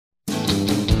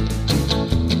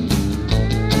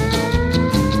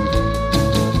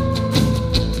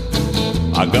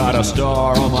Got a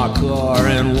star on my car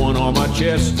and one on my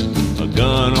chest, a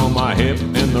gun on my hip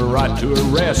and the right to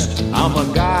arrest. I'm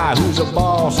a guy who's a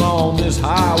boss on this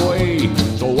highway,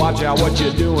 so watch out what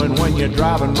you're doing when you're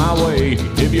driving my way.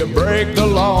 If you break the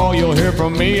law, you'll hear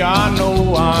from me. I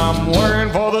know I'm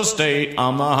working for the state.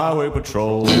 I'm the highway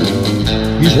patrol.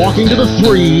 He's walking to the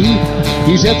 3.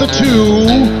 He's at the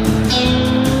 2.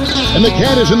 And the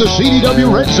cat is in the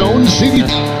CDW red zone.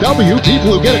 CDW,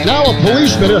 people who get it now, a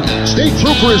policeman, a state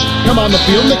trooper has come on the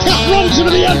field. And the cat runs into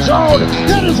the end zone.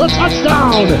 That is a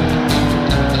touchdown.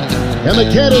 And the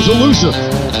cat is elusive,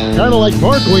 kind of like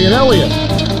Barkley and Elliott.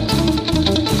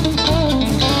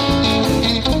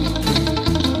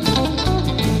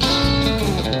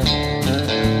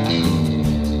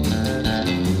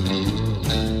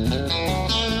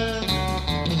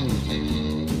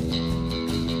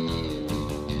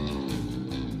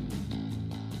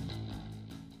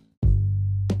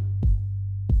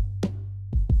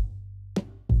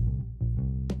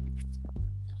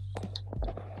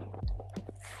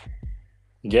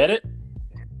 Get it?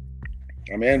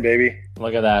 I'm in, baby.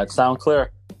 Look at that. Sound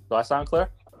clear. Do I sound clear?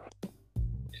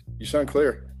 You sound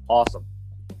clear. Awesome.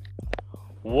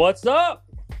 What's up?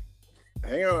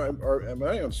 Hang on. Am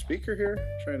I on speaker here?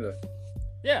 Trying to.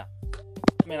 Yeah.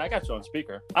 I mean, I got you on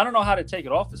speaker. I don't know how to take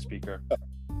it off the speaker.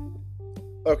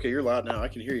 Okay, you're loud now. I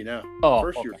can hear you now. Oh,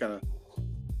 First, okay. you were kind of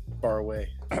far away.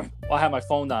 Well, I had my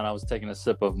phone down. I was taking a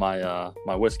sip of my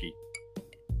my whiskey.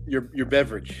 Your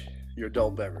beverage. Your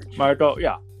adult beverage. My adult,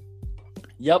 yeah.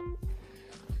 Yep.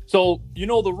 So, you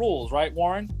know the rules, right,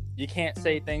 Warren? You can't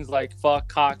say things like fuck,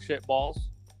 cock, shit, balls.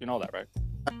 You know that, right?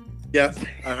 Yeah,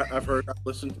 I've heard.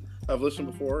 I've listened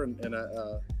before, and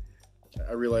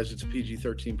I realize it's a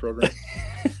PG-13 program.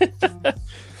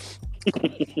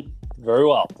 Very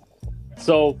well.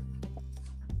 So,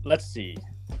 let's see.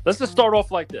 Let's just start off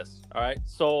like this. All right.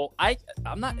 So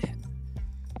I'm not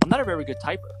a very good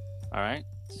typer. All right.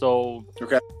 So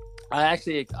Okay.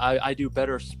 I do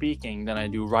better speaking than I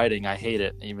do writing. I hate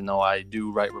it, even though I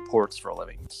do write reports for a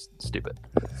living. It's stupid.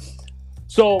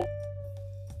 So,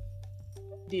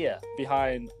 idea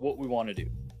behind what we want to do.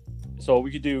 So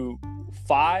we could do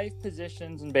 5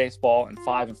 positions in baseball and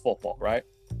 5 in football, right?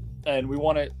 And we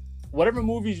want to, whatever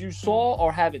movies you saw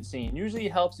or haven't seen. Usually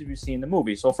it helps if you've seen the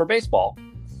movie. So for baseball,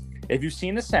 if you've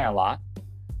seen The Sandlot,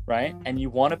 right, and you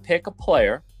want to pick a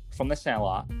player from The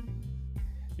Sandlot,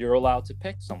 you're allowed to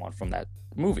pick someone from that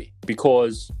movie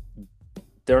because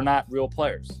they're not real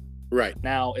players. Right.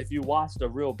 Now, if you watched a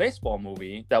real baseball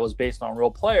movie that was based on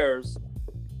real players,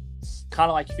 it's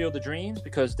kind of like Field of Dreams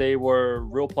because they were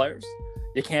real players.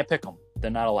 You can't pick them.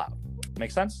 They're not allowed. Make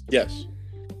sense? Yes.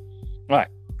 All right.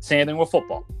 Same thing with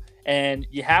football. And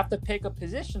you have to pick a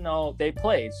position, though, they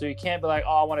played. So you can't be like,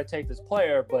 oh, I want to take this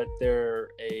player, but they're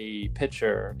a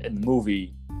pitcher in the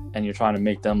movie, and you're trying to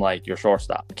make them like your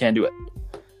shortstop. You can't do it.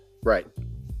 Right.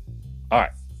 All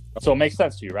right. So it makes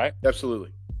sense to you, right?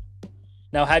 Absolutely.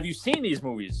 Now, have you seen these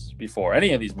movies before?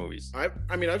 Any of these movies?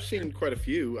 I mean, I've seen quite a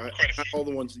few. Not all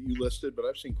the ones that you listed, but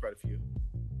I've seen quite a few.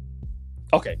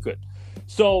 Okay, good.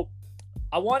 So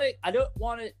I don't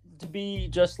want it to be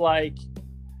just like,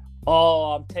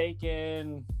 oh, I'm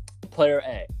taking player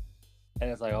A.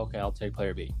 And it's like, okay, I'll take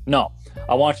player B. No,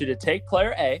 I want you to take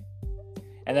player A,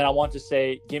 and then I want to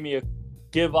say,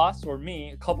 give us or me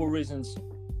a couple reasons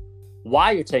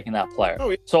why you're taking that player. Oh,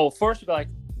 yeah. So first, you'll be like,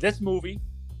 this movie,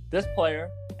 this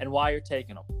player, and why you're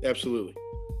taking them. Absolutely.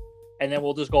 And then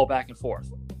we'll just go back and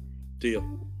forth. Deal.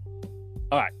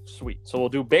 All right, sweet. So we'll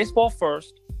do baseball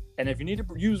first. And if you need to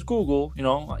use Google,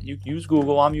 you use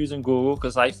Google. I'm using Google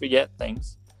because I forget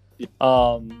things.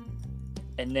 Yeah.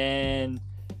 And then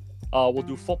we'll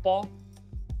do football.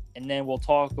 And then we'll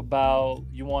talk about,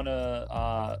 you want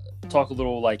to talk a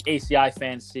little like ACI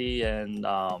fantasy and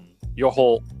your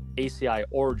whole ACI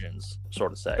origins,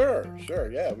 sort of say. Sure.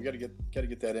 Yeah, we got to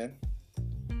get that in.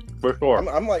 For sure.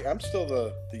 I'm still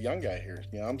the young guy here.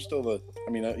 I'm still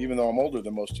even though I'm older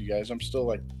than most of you guys, I'm still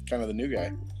like kind of the new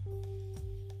guy.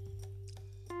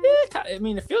 Yeah, I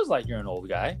mean, it feels like you're an old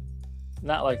guy,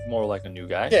 not like more like a new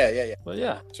guy. Yeah. But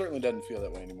yeah, It certainly doesn't feel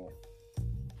that way anymore.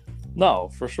 no,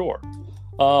 for sure.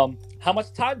 How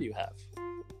much time do you have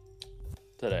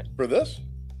today? For this?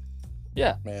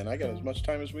 Yeah. Man, I got as much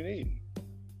time as we need.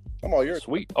 I'm all yours.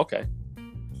 Sweet. Okay.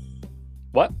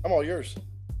 What? I'm all yours.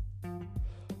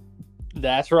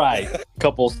 That's right.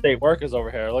 Couple state workers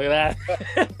over here. Look at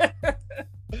that.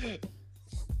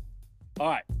 All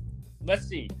right. Let's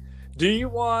see. Do you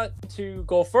want to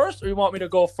go first, or you want me to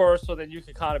go first so then you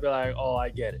can kind of be like, oh, I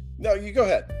get it? No, you go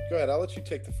ahead. Go ahead. I'll let you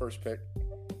take the first pick.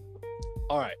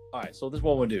 All right. So this is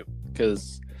what we'll do,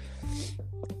 because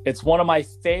It's one of my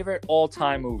favorite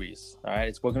all-time movies. All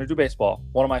right, we're gonna do baseball.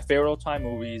 One of my favorite all-time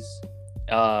movies.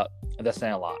 The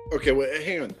Sandlot. Okay, wait,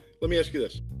 hang on. Let me ask you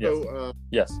this. Yes. So,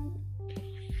 Yes.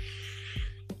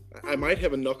 I might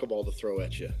have a knuckleball to throw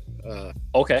at you.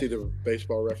 Okay. See the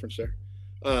baseball reference there?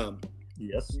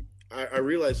 Yes. I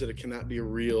realize that it cannot be a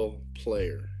real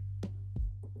player.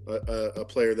 A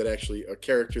player that actually, a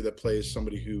character that plays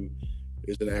somebody who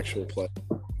is an actual player.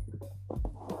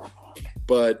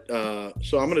 But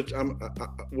so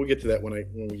we'll get to that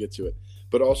when we get to it.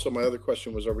 But also, my other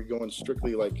question was: are we going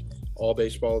strictly like all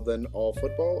baseball, then all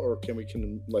football, or can we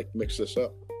mix this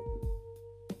up?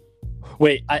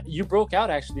 Wait, you broke out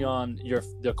actually on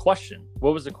the question.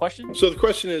 What was the question? So the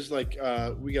question is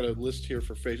we got a list here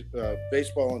for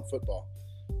baseball and football.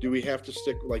 Do we have to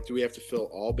do we have to fill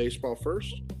all baseball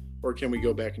first, or can we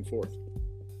go back and forth?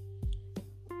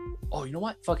 Oh, you know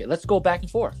what? Fuck it. Let's go back and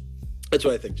forth. That's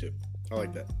what I think too. I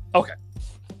like that. Okay.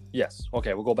 Yes.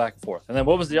 Okay, we'll go back and forth. And then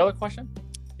what was the other question?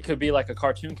 It could be like a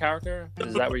cartoon character.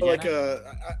 Is that where you're getting at?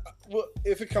 Well,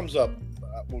 if it comes up,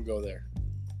 we'll go there.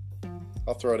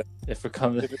 I'll throw it. If it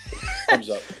comes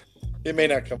up, it may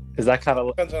not come. Is that kind of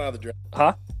depends on how the draft?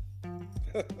 Huh?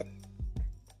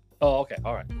 Oh, okay.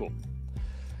 All right. Cool.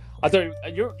 I thought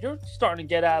you're starting to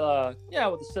get at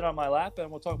we'll just sit on my lap and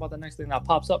we'll talk about the next thing that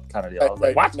pops up kind of deal. I was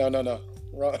like, what? No.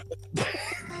 Wrong.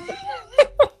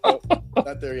 No,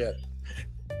 not there yet.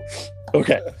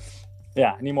 Okay.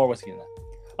 Yeah, I need more whiskey than that.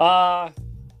 All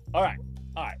right.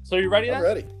 So you ready then? I'm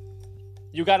ready.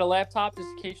 You got a laptop just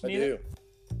in case you need I do. it?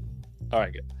 All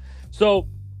right, good. So,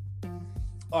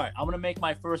 all right, I'm going to make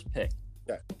my first pick.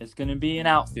 Okay. It's going to be an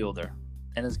outfielder,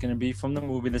 and it's going to be from the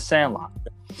movie The Sandlot.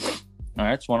 All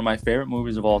right, it's one of my favorite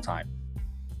movies of all time.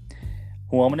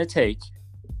 Who I'm going to take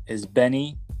is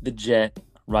Benny the Jet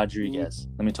Rodriguez.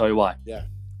 Let me tell you why. Yeah.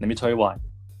 Let me tell you why.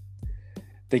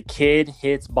 The kid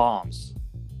hits bombs.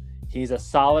 He's a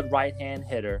solid right-hand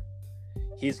hitter.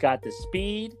 He's got the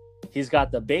speed. He's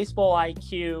got the baseball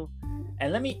IQ.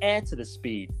 And let me add to the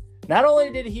speed. Not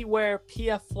only did he wear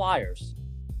PF Flyers,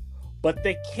 but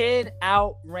the kid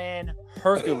outran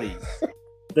Hercules.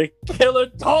 The killer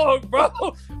dog, bro.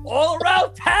 All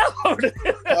around town.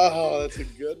 Oh, that's a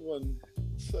good one.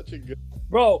 Such a good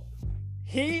Bro,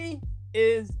 he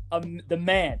is the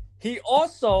man. He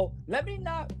also, let me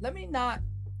not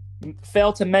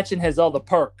fail to mention his other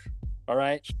perk. All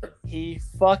right? Sure. He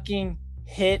fucking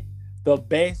hit the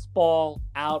baseball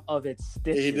out of its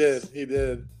stitches. He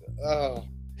did. Oh.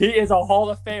 He is a Hall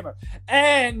of Famer.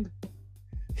 And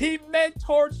he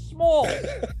mentored Small.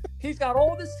 He's got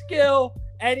all the skill,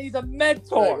 and he's a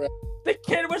mentor. Right. The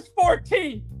kid was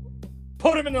 14.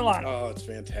 Put him in the lineup. Oh, it's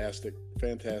fantastic.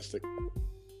 Fantastic.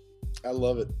 I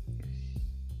love it.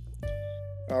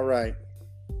 All right.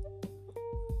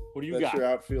 What do you That's got? your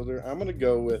outfielder. I'm going to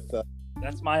go with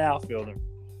That's my outfielder.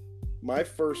 my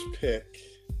first pick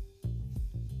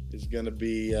is going to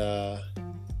be oh,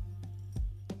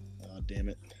 damn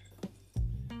it.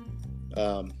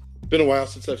 Been a while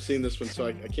since I've seen this one, so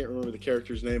I can't remember the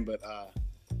character's name, but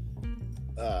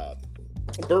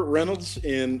Burt Reynolds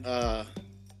in The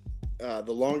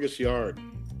Longest Yard.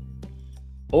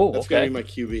 Oh, That's okay. going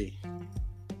to be my QB.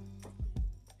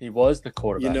 He was the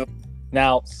quarterback. You know,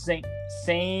 Now, same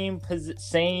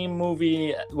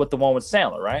movie with the one with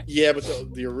Sandler, right? yeah, but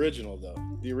the original though,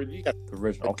 you got The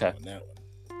original. Okay. on that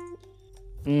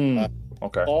one.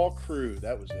 Okay. Paul Crew,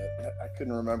 that was it. I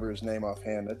couldn't remember his name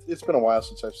offhand. It's been a while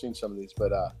since I've seen some of these,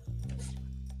 but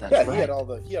That's yeah, right. he had all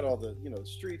the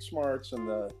street smarts and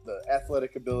the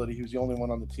athletic ability. He was the only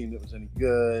one on the team that was any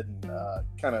good, and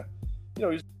kind of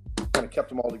he's kind of kept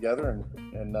them all together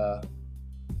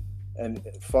and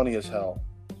funny as hell.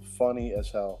 Funny as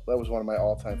hell. That was one of my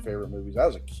all-time favorite movies. I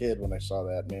was a kid when I saw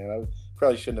that, man. I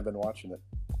probably shouldn't have been watching it.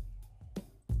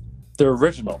 The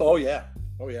original. Oh yeah.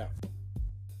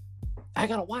 I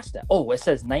gotta watch that. Oh, it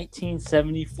says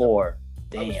 1974.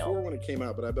 I was Damn. 4 when it came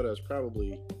out, but I bet I was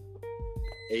probably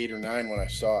 8 or 9 when I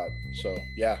saw it. So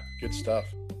yeah, good stuff.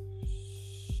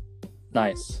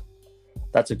 Nice.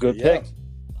 That's a good Yeah. pick.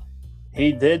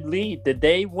 He did lead. Did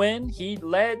they win? He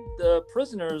led the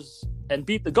prisoners and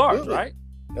beat the guards, Absolutely. right?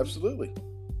 Absolutely.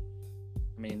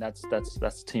 I mean, that's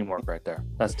teamwork right there.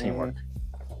 That's teamwork.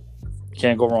 Mm-hmm.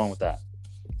 Can't go wrong with that.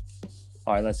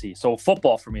 All right, let's see. So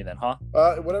football for me then, huh?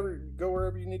 Whatever. Go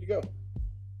wherever you need to go.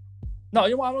 No,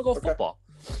 I'm gonna go Okay. football.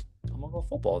 I'm gonna go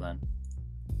football then,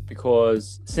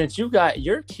 because since you got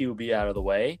your QB out of the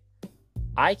way,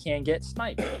 I can't get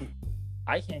sniped.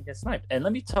 And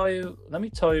let me tell you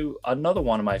another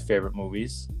one of my favorite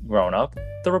movies growing up,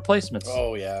 The Replacements.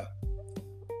 Oh yeah.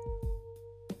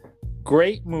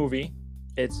 Great movie.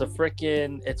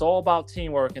 It's all about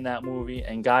teamwork in that movie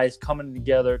and guys coming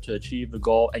together to achieve the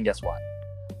goal. And guess what?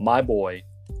 My boy,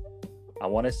 I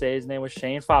want to say his name was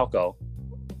Shane Falco,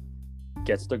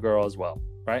 gets the girl as well,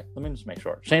 right? Let me just make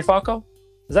sure. Shane Falco?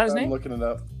 Is that his name? I'm looking it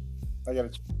up. I got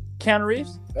it. Keanu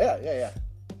Reeves? Yeah.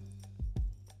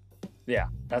 Yeah,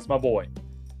 that's my boy.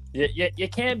 You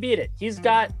can't beat it. He's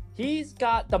got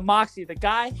the moxie. The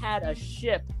guy had a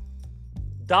ship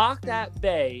docked at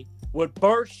bay with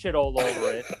bird shit all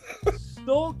over it.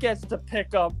 Still gets to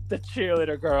pick up the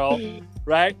cheerleader girl,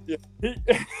 right? Yeah.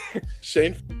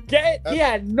 Shane. He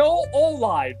had no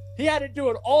O-line. He had to do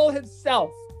it all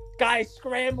himself. Guy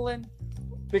scrambling.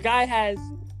 The guy has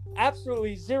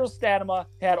absolutely zero stamina.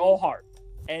 He had all heart.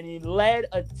 And he led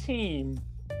a team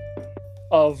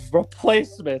of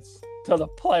replacements to the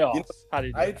playoffs. How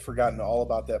did I had forgotten all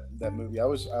about that movie. I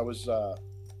was on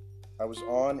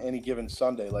Any Given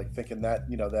Sunday, like thinking that,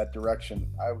 that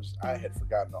direction. I had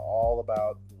forgotten all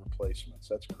about the replacements.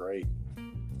 That's great.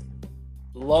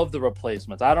 Love the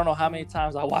replacements. I don't know how many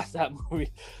times I watched that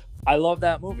movie. I love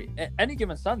that movie. Any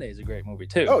Given Sunday is a great movie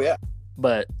too. Oh yeah.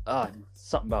 But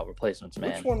something about replacements,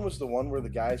 man. Which one was the one where the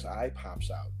guy's eye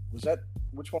pops out? Was that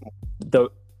which one?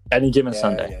 Any Given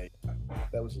Sunday. Yeah.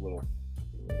 That was a little.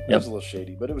 It was a little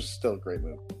shady, but it was still a great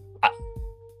movie.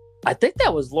 I think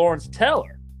that was Lawrence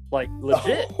Taylor, like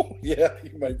legit. Oh, yeah,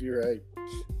 you might be right.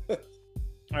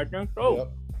 I think so.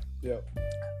 Yep.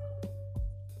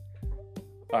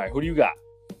 All right, who do you got?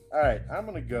 All right, I'm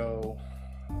gonna go.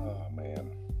 Oh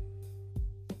man.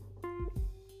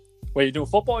 Wait, you doing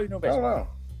football or you doing I baseball? don't know.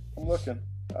 I'm looking.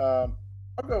 I'll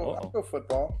go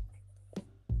football.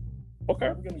 Okay.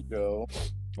 I'm gonna go.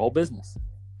 All business.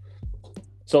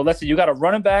 So let's see. You got a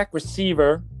running back,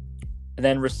 receiver, and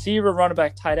then receiver, running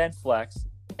back, tight end, flex,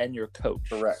 and your coach.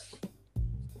 Correct.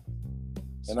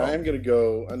 And I am gonna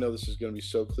go. I know this is gonna be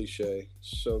so cliche.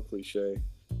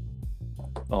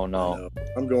 Oh no.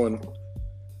 I'm going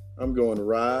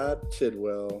Rod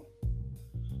Tidwell.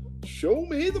 Show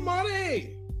me the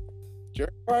money.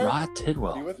 Jerry Pryor, Rod are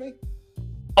Tidwell. you with me?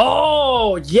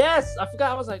 Oh yes, I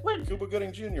forgot. I was like, wait. Cuba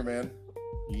Gooding Jr. Man.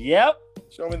 Yep.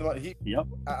 Show me the money. Yep.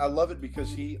 I love it because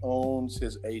he owns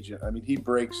his agent. I mean, he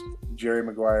breaks Jerry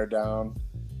Maguire down,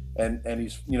 and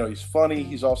he's funny.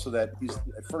 He's also at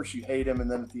first you hate him,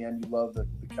 and then at the end you love the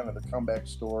kind of the comeback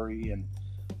story. And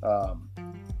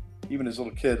even his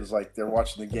little kid is like, they're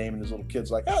watching the game, and his little kid's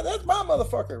like, oh, that's my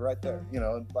motherfucker right there.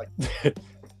 Like,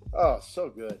 oh, so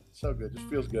good, just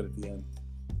feels good at the end.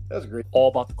 That was great. All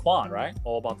about the Quan, right?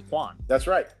 All about the Quan. That's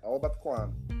right. All about the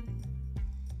Quan.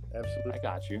 Absolutely. I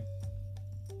got you.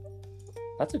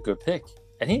 That's a good pick.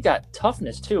 And he got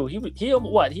toughness too. He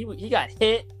got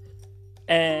hit,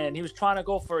 and he was trying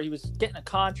to he was getting a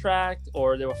contract,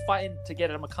 or they were fighting to get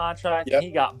him a contract. Yep. And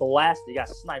he got blasted. He got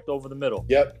sniped over the middle.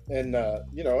 Yep. And I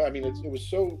mean, it was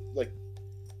so, like,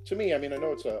 to me, I mean, I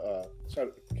know it's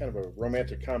kind of a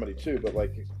romantic comedy too, but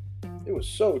like, it was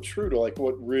so true to like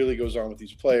what really goes on with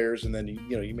these players. And then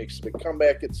he makes a big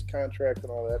comeback, gets a contract, and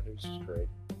all that. It was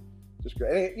just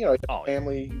great. And,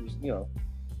 family. He was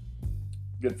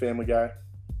good family guy.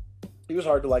 He was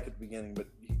hard to like at the beginning, but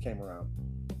he came around.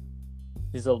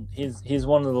 He's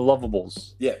one of the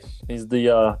lovables. Yes. He's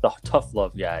the tough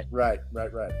love guy. Right.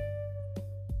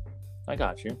 I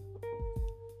got you.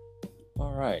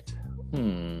 All right.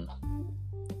 I'm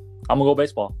gonna go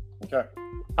baseball. Okay.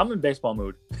 I'm in baseball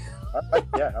mood. I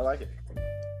like it.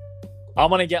 I'm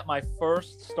gonna get my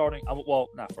first starting. Well,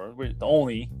 not first. The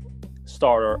only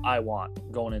starter I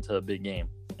want going into a big game,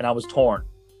 and I was torn.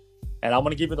 And I'm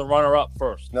gonna give you the runner-up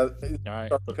first. Now, all right.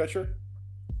 Starting pitcher.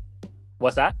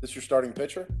 What's that? This your starting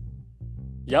pitcher?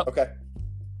 Yep. Okay.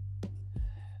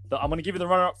 I'm gonna give you the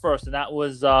runner-up first, and that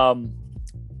was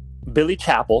Billy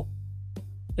Chapel.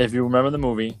 If you remember the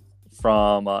movie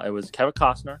from, it was Kevin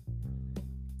Costner.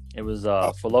 It was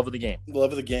For Love of the Game. Love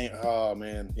of the Game. Oh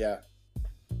man, yeah.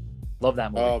 Love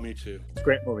that movie. Oh, me too. It's a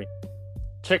great movie.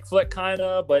 Chick flick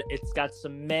kinda, but it's got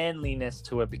some manliness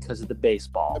to it because of the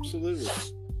baseball. Absolutely.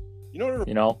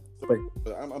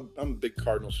 I'm a big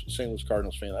St. Louis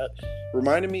Cardinals fan. That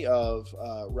reminded me of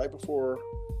right before,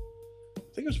 I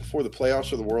think it was before the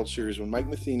playoffs or the World Series, when Mike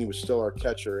Matheny was still our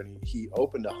catcher, and he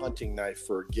opened a hunting knife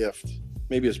for a gift,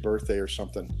 maybe his birthday or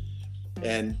something,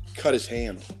 and cut his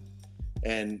hand.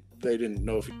 And they didn't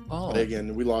know if he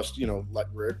again. We lost, like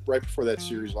right before that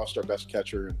series, lost our best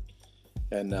catcher,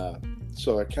 and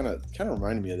so it kind of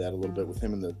reminded me of that a little bit with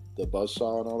him and the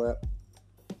buzzsaw and all that.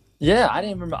 Yeah, I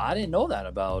didn't know that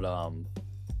about. I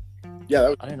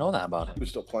didn't know that about him. He was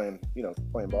still playing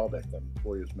ball back then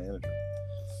before he was manager.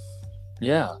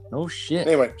 Yeah, no shit.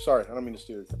 Anyway, sorry, I don't mean to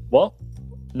steer. Well,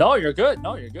 No, you're good.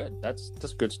 No, you're good. That's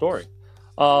a good story.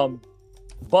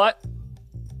 But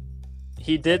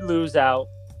he did lose out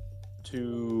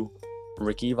to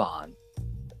Ricky Vaughn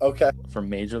Okay. from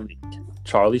Major League.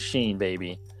 Charlie Sheen,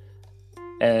 baby.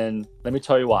 And let me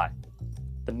tell you why.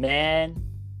 The man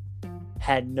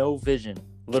had no vision,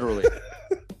 literally.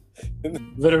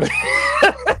 Literally.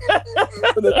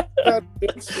 I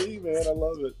didn't see, man. I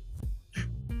love it.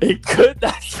 He could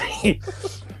not see.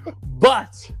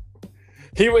 But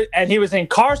he was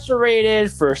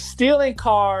incarcerated for stealing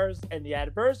cars, and the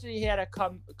adversity he had to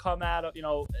come out of,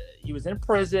 he was in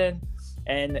prison,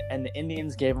 and the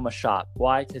Indians gave him a shot.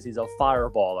 Why? Because he's a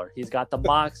fireballer. He's got the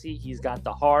moxie, he's got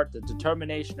the heart, the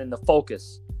determination, and the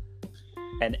focus.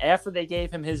 And after they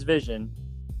gave him his vision,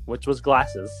 which was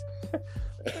glasses,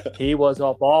 he was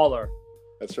a baller.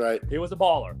 That's right. He was a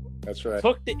baller. That's right.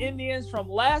 Took the Indians from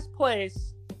last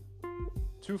place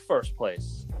to first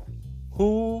place.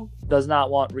 Who does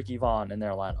not want Ricky Vaughn in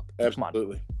their lineup?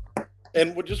 Absolutely.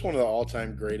 And just one of the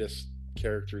all-time greatest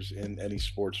characters in any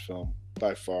sports film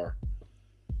by far.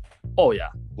 Oh, yeah.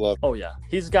 Love. Oh, yeah.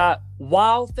 He's got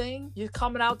Wild Thing. He's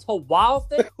coming out to Wild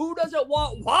Thing. Who doesn't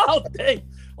want Wild Thing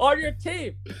on your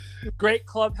team? Great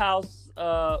clubhouse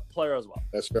player as well.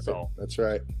 That's right. So, That's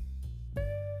right.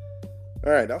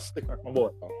 All right, I'll stick. my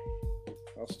boy.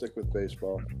 I'll stick with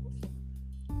baseball.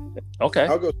 Okay.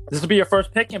 I'll go. This will be your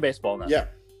first pick in baseball now. Yeah,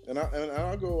 and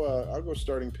I'll go. I'll go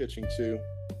starting pitching too.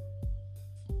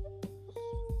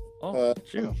 Oh,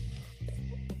 shoot.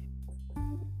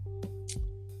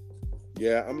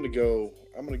 Yeah, I'm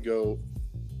gonna go.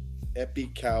 Epi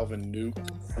Calvin Nuke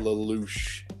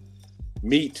Lelouch.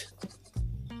 Meat.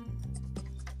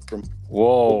 From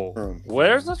Whoa. Durham.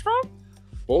 Where's this from?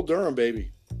 Bull Durham,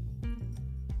 baby.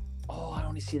 Oh, I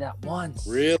only see that once.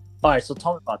 Really? All right, so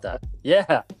tell me about that.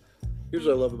 Yeah. Here's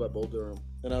what I love about Bull Durham,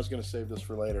 and I was going to save this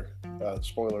for later.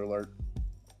 Spoiler alert.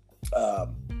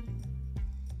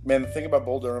 Man, the thing about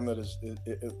Bull Durham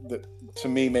that to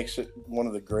me makes it one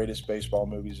of the greatest baseball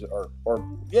movies, or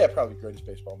probably greatest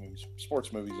baseball movies,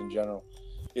 sports movies in general.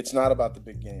 It's not about the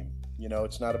big game,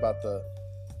 It's not about the.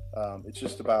 It's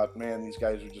just about, man, these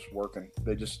guys are just working.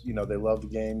 They just, they love the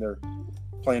game. They're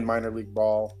playing minor league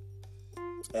ball,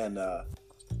 and they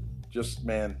just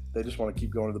want to keep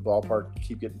going to the ballpark,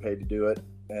 keep getting paid to do it.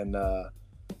 And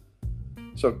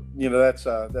so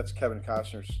that's Kevin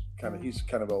Costner's he's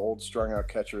kind of an old strung out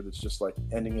catcher that's just like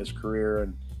ending his career,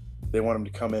 and they want him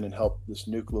to come in and help this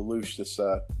Nuke Lelouch, this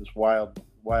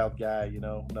wild guy,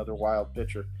 another wild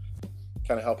pitcher,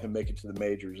 kind of help him make it to the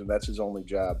majors, and that's his only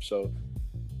job. So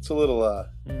it's a little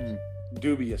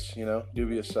dubious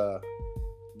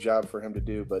job for him to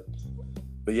do, but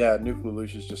yeah, Nuke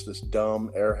Lelouch is just this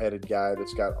dumb, airheaded guy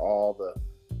that's got all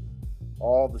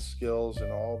the skills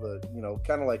and all the,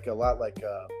 kind of like a lot like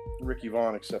Ricky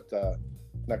Vaughn, except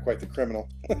not quite the criminal.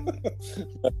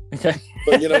 Okay.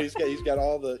 But he's got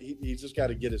all the he's just got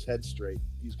to get his head straight.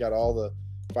 He's got all the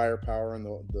firepower and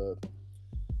the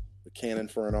cannon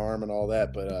for an arm and all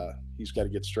that, but he's got to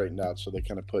get straightened out. So they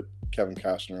kind of put Kevin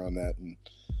Costner on that, and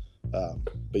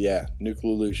but yeah, Nuke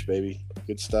Lelouch, baby,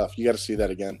 good stuff. You got to see that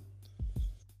again.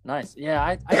 Nice. Yeah,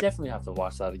 I definitely have to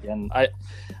watch that again.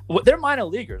 They're minor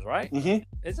leaguers, right? Mm-hmm.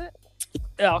 Is it?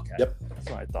 Yeah. Okay. Yep. That's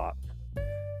what I thought.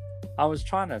 I was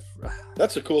trying to.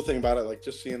 That's the cool thing about it, like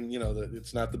just seeing, that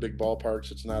it's not the big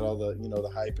ballparks, it's not all the,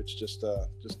 the hype. It's just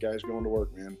guys going to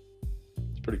work, man.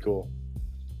 It's pretty cool.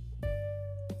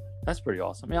 That's pretty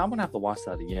awesome. Yeah, I'm gonna have to watch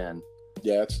that again.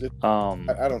 Yeah,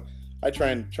 I try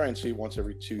and see it once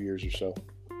every 2 years or so.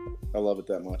 I love it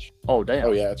that much. Oh damn.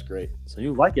 Oh yeah, it's great. So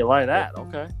you like it like that?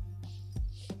 Okay.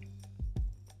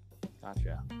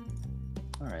 Gotcha.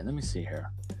 All right, let me see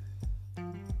here.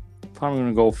 Probably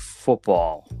gonna go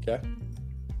football. Okay.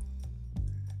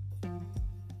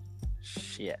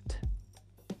 Shit.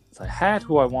 So I had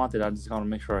who I wanted. I'm just gonna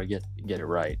make sure I get it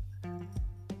right.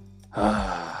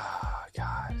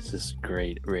 God, this is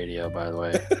great radio, by the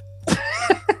way.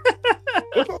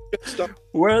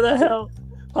 Where the hell?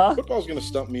 Huh? Football's gonna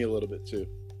stump me a little bit too.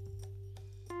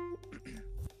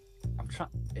 I'm trying.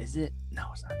 Is it? No,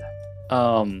 it's not that.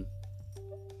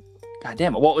 God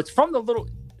damn it. Well, it's from the Little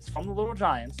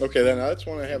Giants. Okay, then that's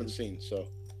one I haven't seen. So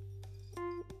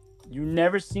you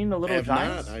never seen the Little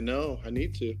Giants? Not. I know. I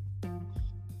need to.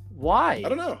 Why? I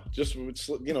don't know. Just it's,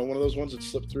 one of those ones that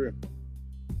slipped through.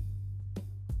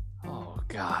 Oh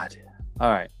God.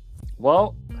 All right.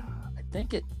 Well, I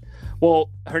think it. Well,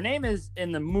 her name is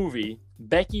in the movie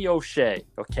Becky O'Shea.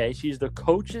 Okay, she's the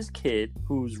coach's kid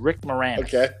who's Rick Moranis.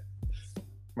 Okay.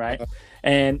 Right,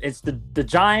 and it's the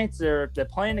Giants. They're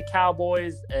playing the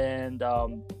Cowboys, and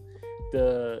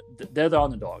they're the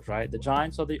underdogs, right? The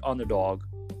Giants are the underdog,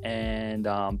 and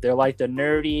they're like the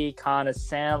nerdy kind of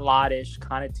Sandlot-ish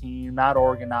kind of team, not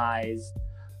organized,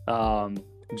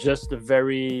 just a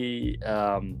very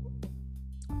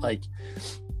like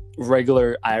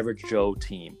regular average Joe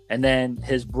team. And then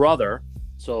his brother,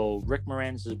 so Rick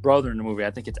Moranis' brother in the movie,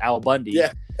 I think it's Al Bundy,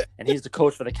 Yeah. and he's the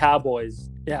coach for the Cowboys.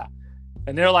 Yeah,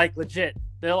 and they're like legit.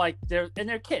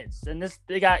 They're kids, and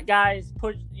they got guys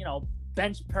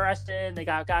bench pressing. They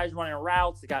got guys running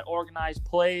routes. They got organized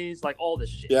plays, like all this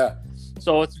shit. Yeah.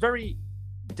 So it's very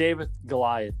David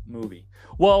Goliath movie.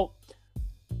 Well,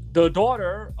 the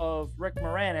daughter of Rick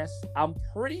Moranis, I'm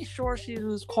pretty sure she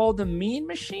was called the Mean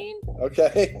Machine.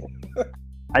 Okay.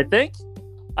 I think.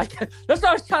 That's what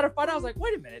I was trying to find out. I was like,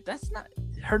 wait a minute, that's not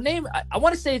her name. I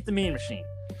want to say it's the Mean Machine.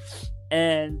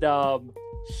 And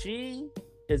she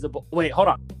is wait, hold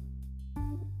on.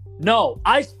 No,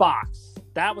 Icebox.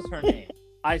 That was her name.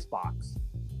 Icebox.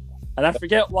 And I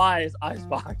forget why it's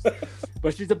Icebox.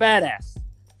 But she's a badass.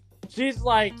 She's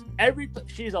like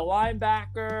she's a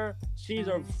linebacker. She's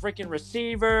a freaking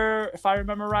receiver, if I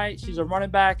remember right. She's a running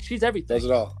back. She's everything. Does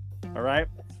it all. All right.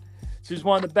 She's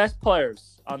one of the best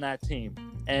players on that team.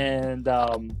 And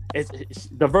it's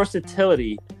the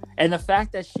versatility and the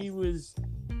fact that she was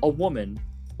a woman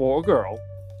or a girl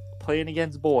playing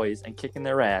against boys and kicking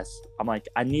their ass. I'm like,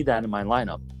 I need that in my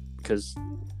lineup because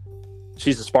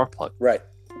she's a spark plug. Right.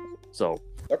 So,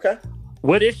 okay.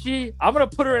 What is she? I'm going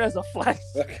to put her as a flex.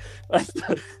 Okay. That's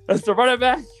the running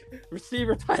back,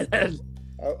 receiver, tight end.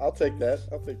 I'll take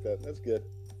that.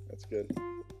 That's good.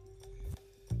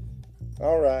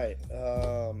 All right.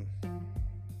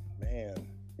 Man.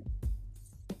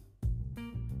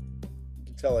 You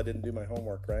can tell I didn't do my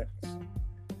homework, right?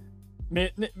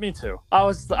 Me too. I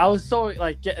was so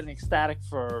like getting ecstatic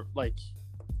for like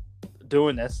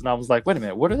doing this, and I was like, wait a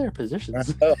minute, what are their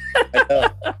positions? I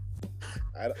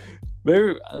know.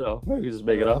 Maybe I don't know. Maybe we just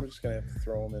make it up. I'm just gonna have to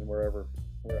throw them in wherever.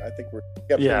 I think we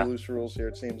got pretty loose rules here.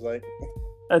 It seems like.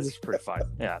 That's just pretty fine.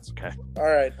 Yeah, it's okay. All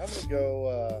right, I'm gonna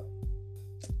go.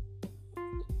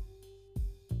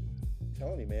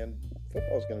 Telling you, man,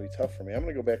 football's gonna be tough for me. I'm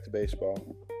gonna go back to baseball.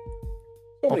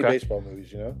 So many baseball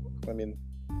movies, I mean,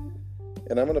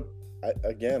 and I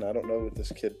don't know what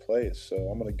this kid plays, so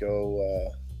I'm gonna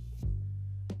go.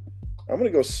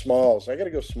 Smalls. I gotta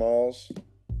go Smalls.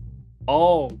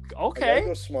 Oh, okay. I gotta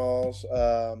go Smalls.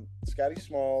 Scotty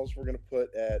Smalls. We're gonna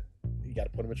you got to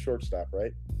put him at shortstop,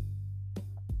 right?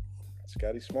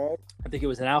 Scotty Smalls. I think it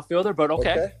was an outfielder, but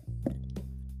okay.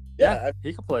 Yeah,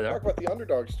 he could play there. Talk about the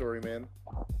underdog story, man.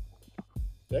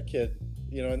 That kid,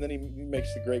 and then he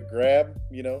makes the great grab,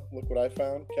 look what I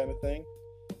found kind of thing.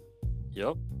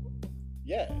 Yep.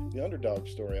 Yeah, the underdog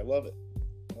story. I love it.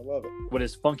 With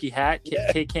his funky hat,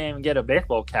 he can't even get a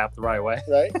baseball cap the right way.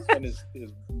 Right, and his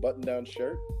button-down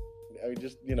shirt. I mean,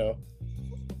 just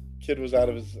kid was out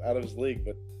of his league,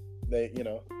 but they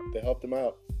helped him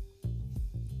out.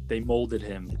 They molded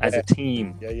him as a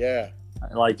team. Yeah.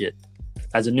 I like it.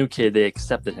 As a new kid, they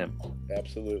accepted him.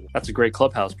 Absolutely. That's a great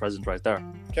clubhouse presence right there.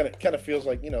 Kind of feels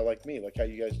like like me, like how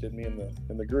you guys did me in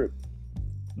the group.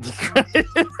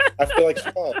 I feel like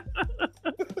small.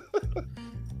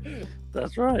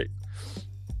 That's right.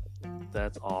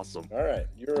 That's awesome. All right,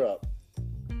 you're up.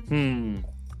 All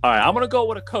right, I'm gonna go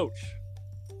with a coach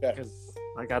because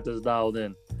Okay. I got this dialed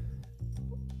in,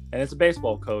 and it's a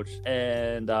baseball coach,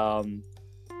 and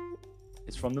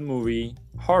it's from the movie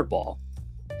Hardball.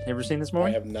 You ever seen this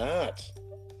movie? I have not.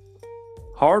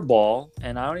 Hardball,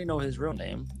 and I don't even know his real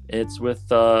name. It's with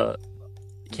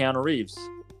Keanu Reeves.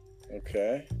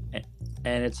 Okay.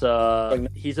 And it's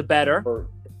he's a bettor.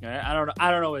 I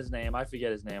don't know his name. I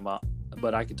forget his name,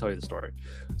 but I can tell you the story.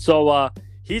 So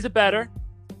he's a bettor,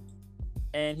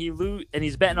 and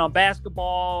he's betting on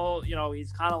basketball.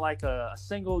 He's kind of like a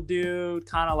single dude,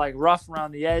 kind of like rough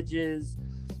around the edges,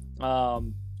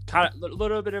 kind of a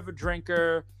little bit of a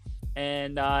drinker,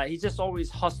 and he's just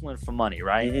always hustling for money,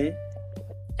 right? Mm-hmm.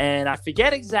 And I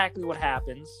forget exactly what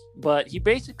happens, but he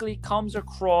basically comes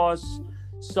across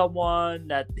someone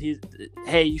that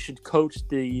hey, you should coach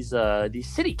these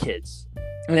city kids,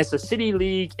 and it's a city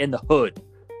league in the hood,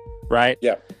 right?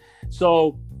 Yeah.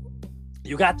 So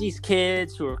you got these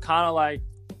kids who are kind of like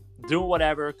doing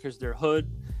whatever because they're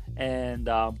hood and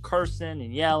cursing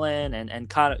and yelling and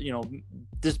kind of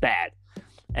just bad.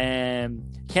 And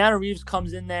Keanu Reeves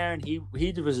comes in there and he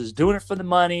was just doing it for the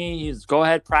money. He's go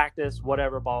ahead, practice,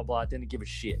 whatever, blah, blah, blah. Didn't give a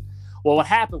shit. Well, what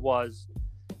happened was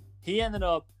he ended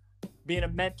up being a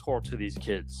mentor to these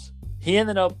kids.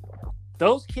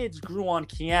 Those kids grew on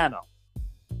Keanu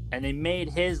and they made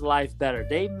his life better.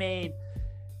 They made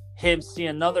him see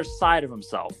another side of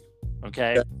himself.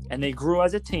 Okay. Yeah. And they grew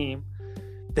as a team.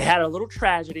 they had a little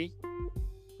tragedy,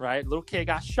 right? Little kid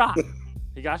got shot.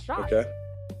 He got shot. Okay.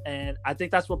 And I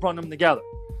think that's what brought them together.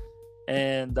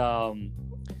 And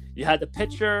you had the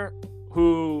pitcher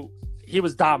who he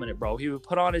was dominant, bro. He would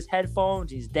put on his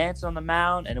headphones, he's dancing on the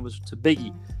mound, and it was to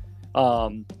Biggie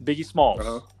Smalls.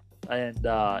 Uh-huh. And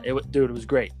it was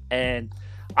great. And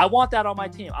I want that on my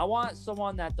team. I want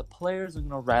someone that the players are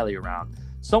gonna rally around.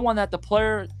 Someone that the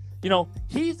player,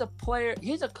 he's a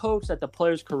coach that the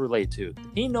players could relate to.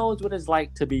 He knows what it's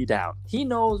like to be down. He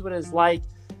knows what it's like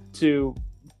to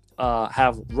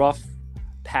have rough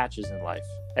patches in life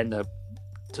and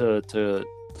to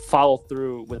follow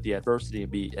through with the adversity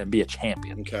and be a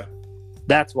champion. Okay.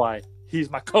 That's why he's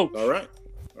my coach. All right.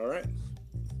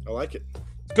 I like it.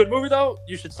 Good movie though.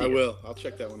 You should see I it. will. I'll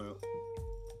check that one out.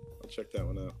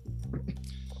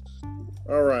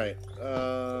 All right.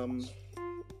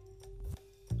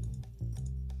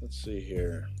 Let's see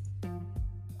here.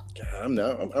 God, I'm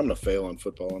gonna fail on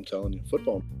football. I'm telling you,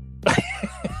 football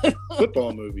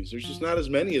movies. There's just not as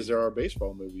many as there are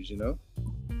baseball movies.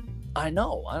 I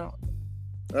know. I don't.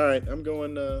 All right, I'm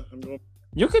going.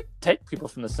 You could take people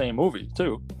from the same movie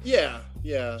too. Yeah.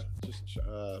 Just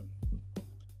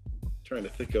trying to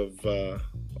think of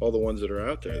all the ones that are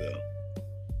out there, though.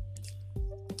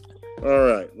 All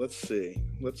right, let's see.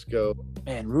 Let's go.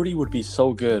 Man, Rudy would be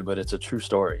so good, but it's a true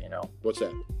story, What's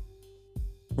that?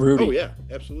 Rudy. Oh yeah,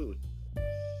 absolutely.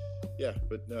 Yeah,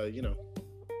 but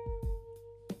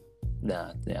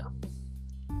Nah, yeah.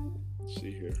 Let's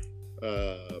see here.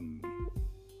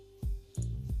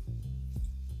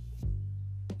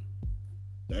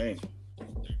 Dang.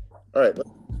 All right.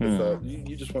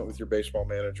 You just went with your baseball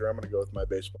manager. I'm going to go with my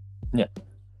baseball. Yeah.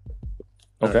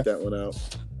 Knock Okay. that one out.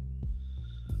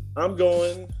 I'm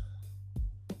going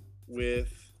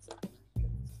with.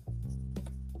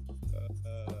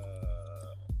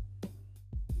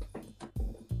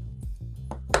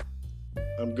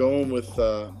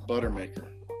 Buttermaker.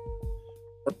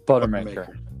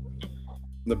 Buttermaker.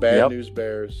 The Bad Yep. News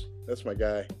Bears. That's my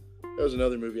guy. That was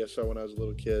another movie I saw when I was a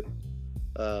little kid.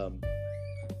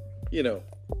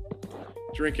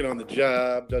 Drinking on the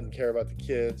job, doesn't care about the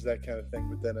kids, that kind of thing.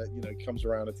 But then, he comes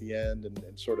around at the end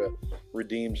and sort of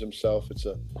redeems himself. It's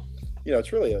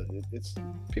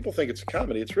people think it's a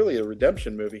comedy. It's really a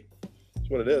redemption movie. That's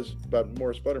what it is, about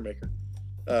Morris Buttermaker.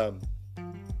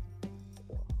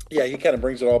 Yeah, he kind of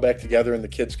brings it all back together, and the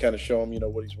kids kind of show him,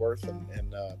 what he's worth.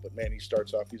 But man, he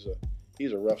starts off,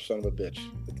 he's a rough son of a bitch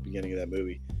at the beginning of that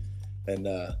movie. And,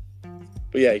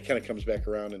 but yeah, he kind of comes back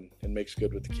around and makes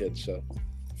good with the kids. So,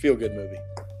 feel good movie.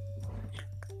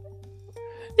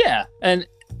 Yeah, and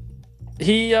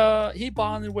he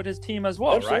bonded with his team as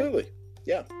well, Absolutely. right?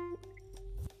 Yeah.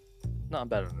 Not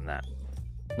better than that.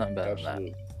 Not better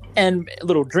Absolutely. than that. And a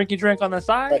little drinky drink on the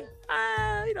side.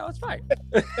 Right. It's fine.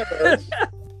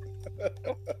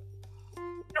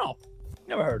 No,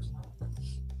 never hurts.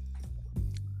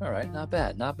 All right, not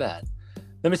bad.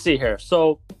 Let me see here.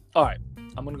 So, all right,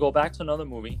 I'm gonna go back to another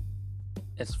movie.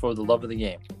 It's for the love of the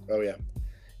game. Oh yeah.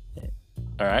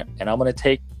 All right, and I'm gonna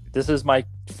take. This is my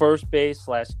first base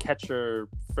 / catcher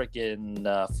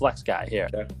freaking flex guy here.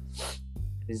 Okay.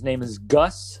 His name is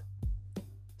Gus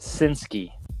Sinski.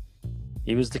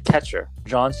 He was the catcher.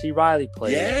 John C. Reilly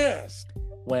played. Yes.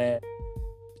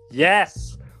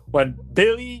 When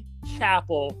Billy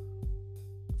Chappell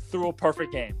threw a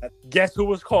perfect game. Guess who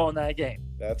was calling that game?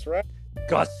 That's right.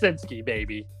 Gus Sinski,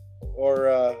 baby. Or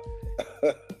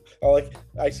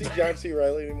I see John C.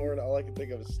 Reilly anymore, and all I can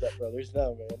think of is Step Brothers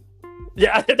now, man.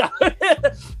 Yeah,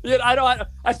 I know.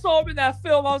 I saw him in that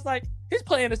film. I was like, he's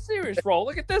playing a serious role.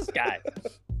 Look at this guy.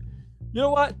 You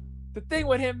know what? The thing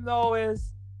with him though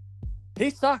is he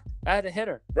sucked as a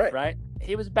hitter. Right.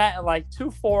 He was batting like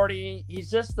 240. He's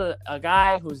just a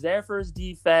guy who's there for his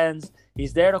defense.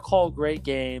 He's there to call great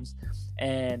games.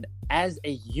 And as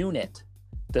a unit,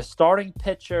 the starting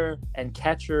pitcher and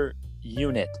catcher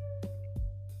unit,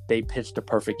 they pitched a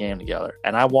perfect game together.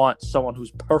 And I want someone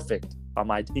who's perfect on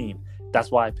my team. That's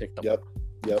why I picked them.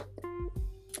 Yep.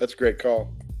 That's a great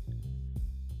call.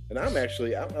 And I'm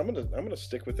gonna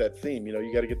stick with that theme.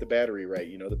 You got to get the battery right.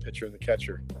 The pitcher and the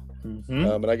catcher. Mm-hmm.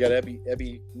 And I got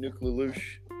Ebby Nuke-LaLoosh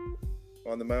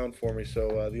on the mound for me.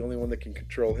 So the only one that can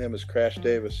control him is Crash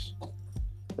Davis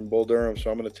from Bull Durham. So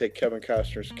I'm going to take Kevin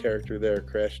Costner's character there,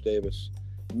 Crash Davis.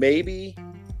 Maybe,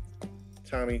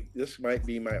 Tommy, this might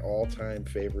be my all-time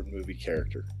favorite movie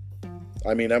character.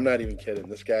 I mean, I'm not even kidding.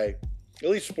 This guy, at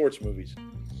least sports movies.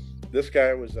 This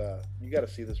guy was. You got to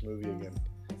see this movie again.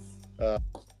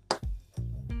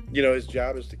 His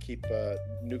job is to keep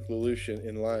Nuke-LaLoosh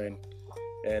in line.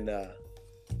 And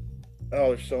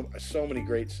Oh, there's so many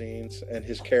great scenes, and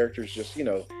his character's just,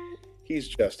 he's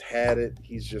just had it.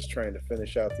 He's just trying to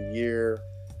finish out the year.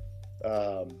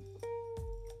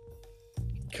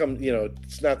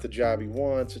 It's not the job he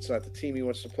wants. It's not the team he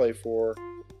wants to play for.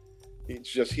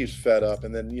 It's just he's fed up,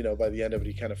 and then by the end of it,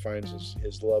 he kind of finds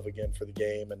his love again for the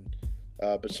game. And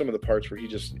but some of the parts where he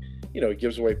just he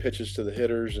gives away pitches to the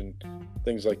hitters and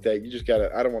things like that. You just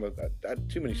gotta. I don't want to.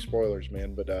 Too many spoilers,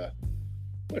 man. But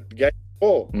look, the guy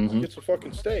gets a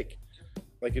fucking steak.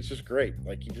 Like, it's just great.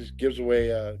 Like, he just gives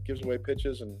away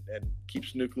pitches and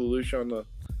keeps Nuke LaLoosh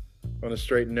on a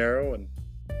straight and narrow, and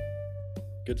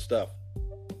good stuff.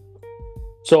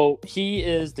 So he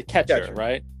is the catcher,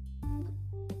 right?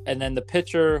 And then the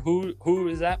pitcher, who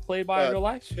is that played by in real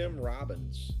life? Tim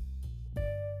Robbins.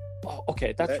 Oh,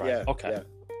 okay, that's right. Yeah, okay.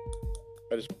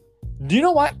 Yeah. Do you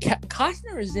know what?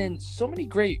 Costner is in so many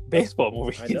great baseball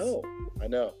movies. I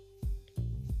know.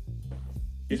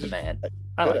 He's a man.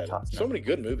 I like Costner. So many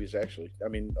good movies, actually. I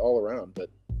mean, all around.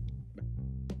 But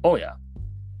oh yeah.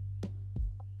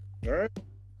 All right.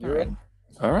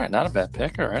 All right. Not a bad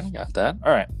pick. All right, I got that.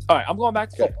 All right. I'm going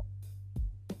back to football.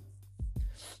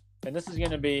 And this is going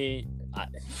to be.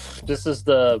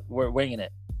 We're winging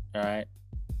it. All right.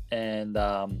 And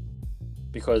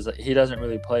because he doesn't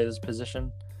really play this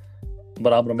position,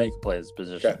 but I'm going to make him play this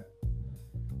position. Okay.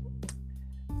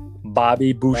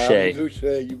 Bobby Boucher.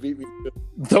 You beat me.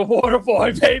 The water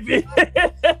boy, baby.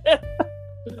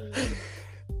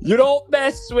 You don't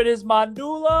mess with his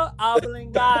mandula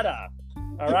oblongata.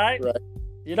 All right? Right.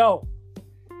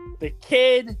 The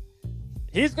kid,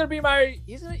 he's gonna be my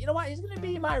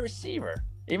receiver.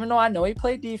 Even though I know he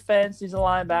played defense, he's a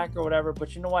linebacker or whatever,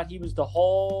 but you know what? He was the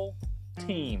whole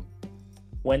team.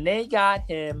 When they got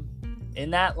him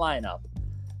in that lineup,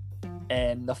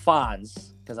 and the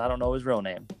Fonz, because I don't know his real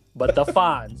name, but the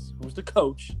Fonz, who's the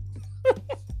coach,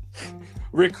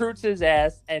 recruits his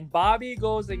ass, and Bobby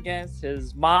goes against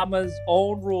his mama's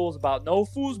own rules about no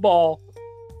foosball.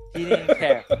 He didn't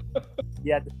care. He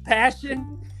had the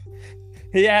passion.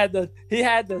 He had the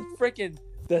freaking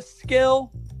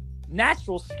skill,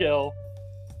 natural skill.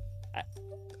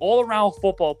 All around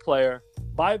football player.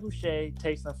 Bobby Boucher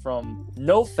takes them from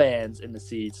no fans in the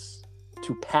seats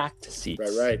to packed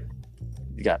seats. Right.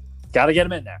 You got to get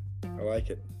him in there. I like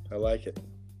it.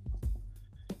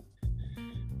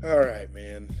 All right,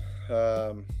 man.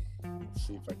 Let's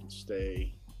see if I can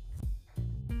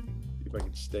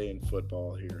stay in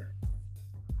football here.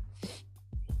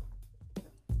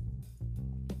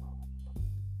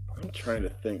 I'm trying to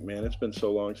think, man. It's been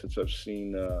so long since I've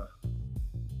seen.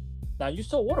 Now you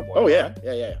saw Waterboy. Oh yeah, right?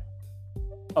 yeah.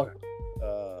 Okay.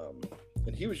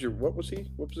 And he was what was he?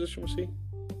 What position was he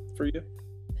for you?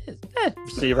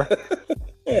 Receiver.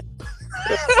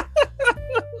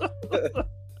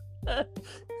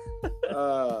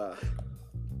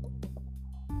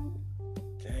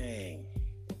 Dang.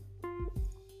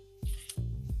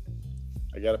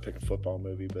 I gotta pick a football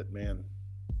movie, but man.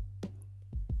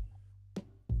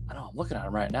 I know, I'm looking at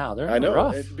them right now. They're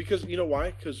rough. rough. Because you know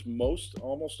why? Because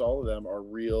almost all of them are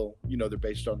real, they're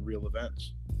based on real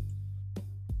events.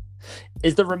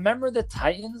 Is the Remember the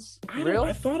Titans real?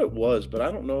 I thought it was, but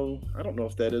I don't know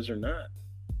if that is or not.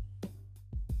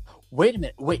 Wait a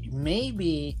minute. Wait,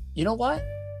 maybe, you know what?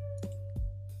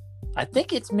 I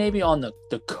think it's maybe on the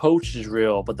coach is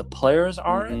real, but the players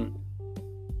aren't. Mm-hmm.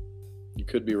 You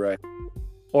could be right.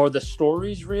 Or the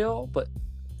story's real, but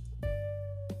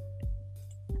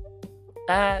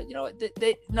they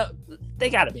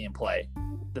got to be in play.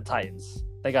 The Titans,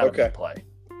 they got to be in play.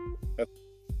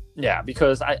 Yeah,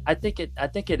 because I think it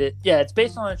is. Yeah, it's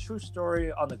based on a true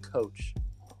story on the coach.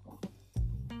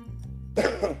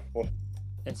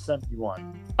 In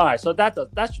 71. All right, so that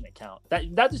shouldn't count.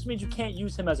 That just means you can't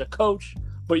use him as a coach,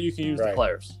 but you can use the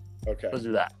players. Okay. Let's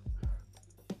do that.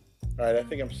 All right, I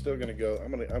think I'm still gonna go.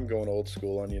 I'm going old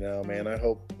school on you now, man. I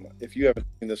hope if you haven't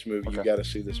seen this movie, you got to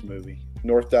see this movie.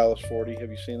 North Dallas 40. Have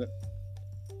you seen it?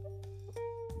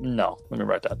 No, let me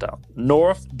write that down.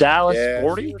 North Dallas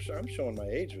 40. I'm showing my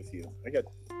age with you. I got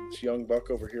this young buck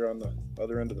over here on the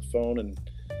other end of the phone, and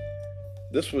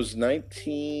this was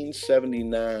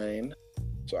 1979.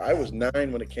 So I was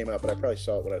 9 when it came out, but I probably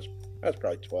saw it when I was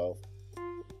probably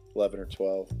 11 or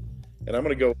 12. And I'm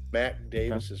going to go with Mac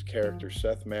Davis's character,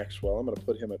 Seth Maxwell. I'm going to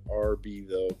put him at RB,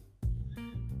 though.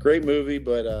 Great movie,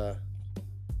 but I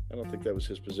don't think that was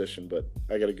his position, but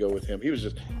I got to go with him. It was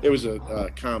a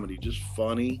comedy, just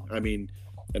funny. I mean,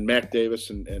 and Mac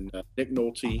Davis and Nick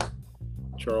Nolte,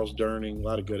 Charles Durning, a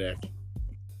lot of good acting.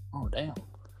 Oh, damn.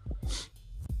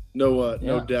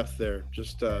 No depth there.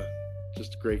 Just a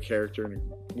great character and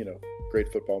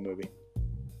great football movie.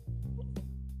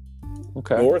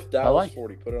 Okay. North Dallas like it.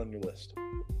 40. Put it on your list.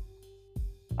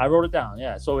 I wrote it down.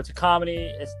 Yeah. So it's a comedy.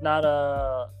 It's not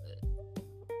a.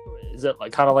 Is it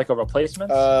like kind of like a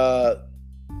replacement?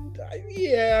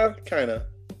 Yeah, kind of.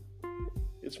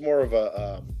 It's more of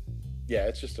a. Yeah,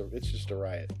 it's just a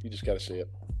riot. You just got to see it.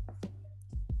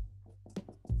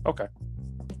 Okay.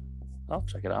 I'll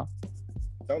check it out.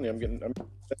 I'm telling you, I'm All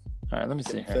right. Let me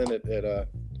see getting here. thin at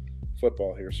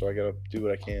football here, so I got to do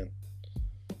what I can.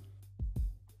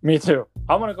 Me too.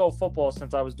 I'm gonna go football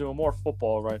since I was doing more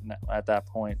football right now at that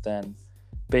point than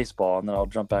baseball, and then I'll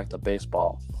jump back to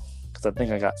baseball because I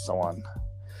think I got someone.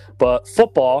 But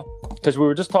football, because we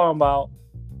were just talking about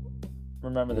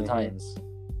Remember the Titans.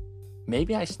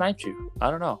 Maybe I sniped you. I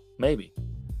don't know. Maybe.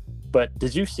 But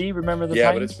did you see Remember the Titans?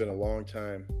 Yeah, but it's been a long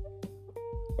time.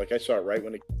 Like I saw it right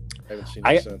when it. I haven't seen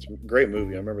it since. Great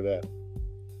movie. I remember that.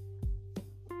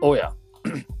 Oh yeah.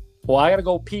 Well, I gotta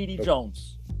go. Petey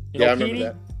Jones. You know I remember Petey?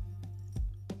 that.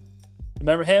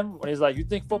 Remember him when he's like, "You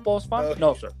think football's fun?"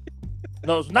 No, sir.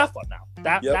 No, it's not fun now.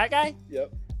 That guy.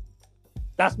 Yep.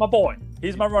 That's my boy.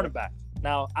 He's my running back.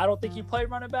 Now, I don't think he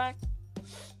played running back,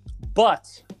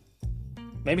 but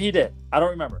maybe he did. I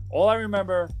don't remember. All I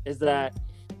remember is that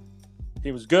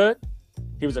he was good.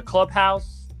 He was a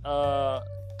clubhouse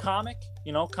comic,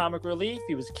 comic relief.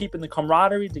 He was keeping the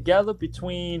camaraderie together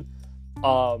between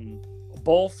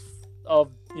both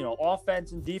of,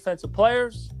 offense and defensive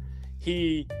players.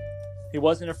 He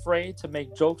wasn't afraid to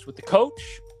make jokes with the coach.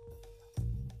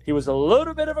 He was a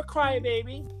little bit of a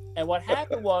crybaby. And what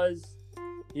happened was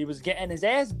he was getting his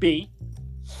ass beat.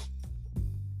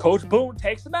 Coach Boone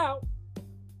takes him out.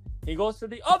 He goes to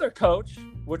the other coach,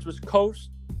 which was Coach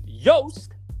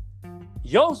Yost.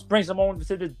 Yost brings him over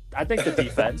to the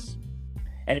defense.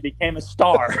 And he became a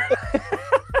star.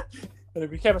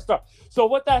 So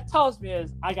what that tells me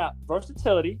is I got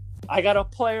versatility. I got a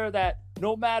player that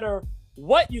no matter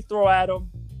what you throw at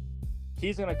him,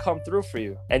 he's gonna come through for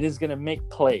you, and he's gonna make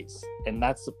plays, and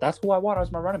that's who I want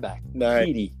as my running back. Nice.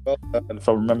 Petey. Well done.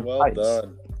 So remember, well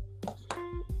done.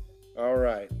 All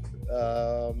right.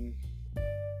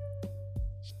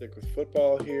 Stick with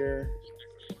football here.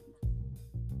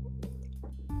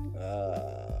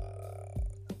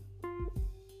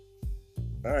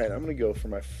 All right, I'm gonna go for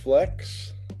my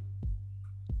flex.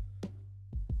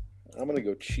 I'm gonna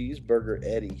go Cheeseburger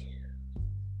Eddie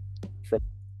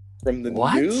from the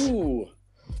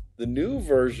new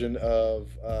version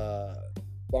of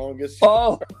Longest.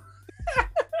 Oh,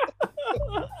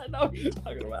 I know what you're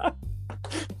talking about.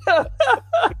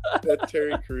 That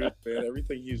Terry Crews, man,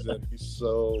 everything he's in, he's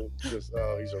so he's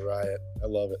a riot. I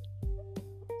love it.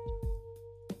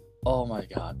 Oh my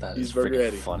god, that is Cheeseburger freaking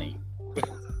Eddie. funny.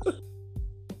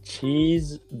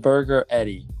 Cheeseburger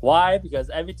Eddie. Why? Because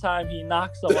every time he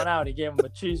knocked someone out, he gave him a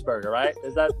cheeseburger, right?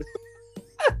 Is that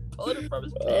pulling it from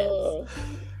his pants?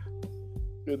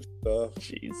 Good stuff.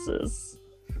 Jesus.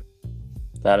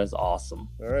 That is awesome.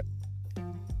 All right.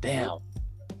 Damn.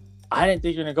 I didn't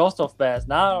think you were going to go so fast.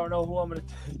 Now I don't know who I'm going to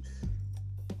take.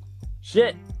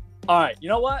 Shit. All right. You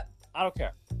know what? I don't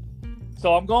care.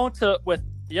 So I'm going with.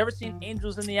 You ever seen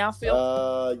Angels in the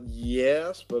Outfield?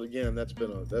 Yes, but again, that's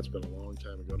been a long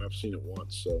time ago, and I've seen it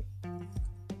once. So.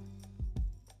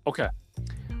 Okay.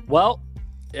 Well,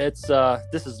 it's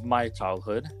this is my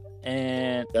childhood,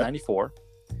 and '94.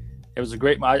 It was a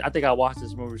great. I think I watched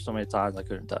this movie so many times I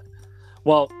couldn't tell you.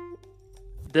 Well,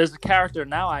 there's a character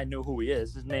now. I know who he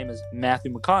is. His name is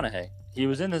Matthew McConaughey. He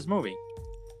was in this movie.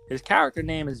 His character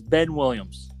name is Ben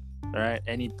Williams. All right,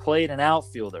 and he played an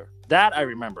outfielder. That I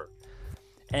remember.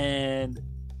 And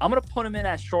I'm going to put him in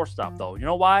at shortstop, though. You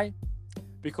know why?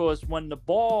 Because when the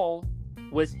ball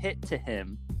was hit to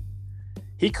him,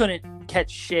 he couldn't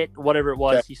catch shit, whatever it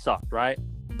was. He sucked, right?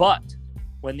 But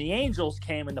when the Angels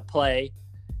came into play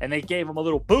and they gave him a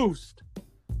little boost,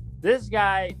 this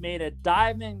guy made a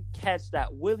diving catch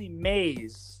that Willie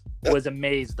Mays was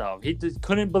amazed of. He just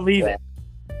couldn't believe it,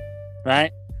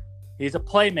 right? He's a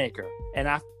playmaker. And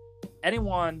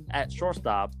anyone at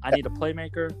shortstop, I need a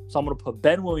playmaker, so I'm going to put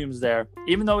Ben Williams there.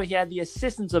 Even though he had the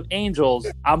assistance of Angels,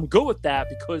 I'm good with that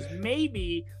because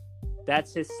maybe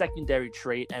that's his secondary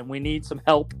trait, and we need some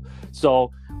help.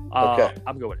 So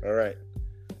I'm good with it. All right.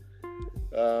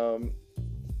 I'm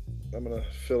going to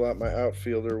fill out my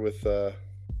outfielder with,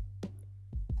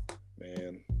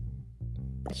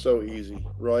 so easy.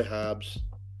 Roy Hobbs.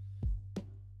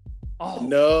 Oh,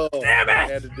 no. Damn it! I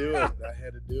had to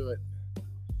do it.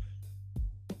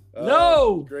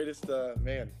 No! Greatest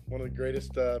one of the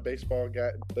greatest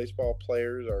baseball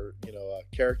players or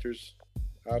characters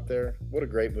out there. What a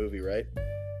great movie, right?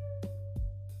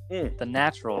 The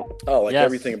Natural. Oh, Yes.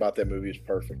 Everything about that movie is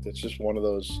perfect. It's just one of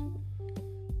those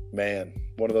Man,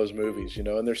 one of those movies, you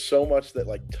know, and there's so much that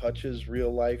like touches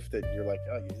real life that you're like,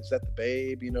 oh, is that the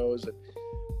babe? You know, is it?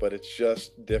 But it's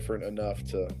just different enough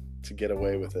to get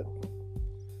away with it.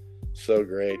 So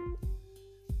great.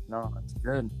 No, it's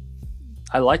good.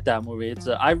 I like that movie. It's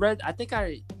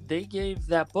they gave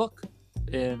that book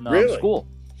in Really? school.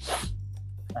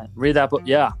 Read that book.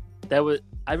 Yeah,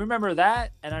 I remember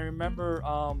that, and I remember it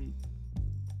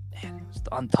was the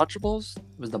Untouchables. It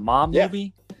was the mom Yeah.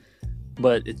 movie,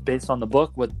 but it's based on the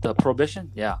book with the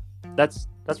Prohibition. Yeah, that's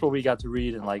what we got to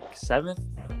read in like 7th.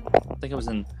 I think it was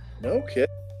in. No kid.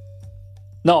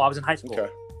 No, I was in high school.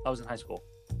 Okay. I was in high school.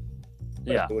 I have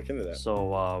Yeah. to look into that.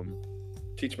 So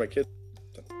Teach my kids.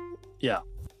 yeah.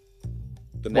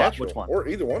 The What? Natural, Which one? or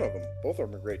either one of them. Both of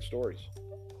them are great stories.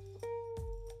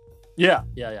 Yeah.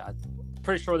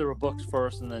 Pretty sure there were books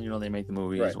first, and then they make the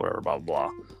movies, Right. whatever, blah blah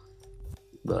blah.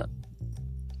 But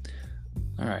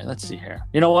all right, let's see here.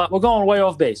 You know what? We're going way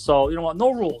off base, so you know what?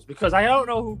 No rules because I don't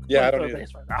know who Yeah, I plays don't third either.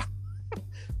 base right now.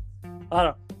 I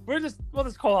don't. We'll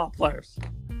just call out players.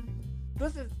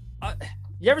 This is.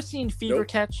 You ever seen Fever Nope.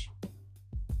 Catch?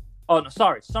 Oh no,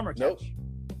 sorry, Summer Catch. Nope.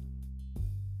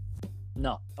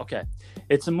 No. Okay.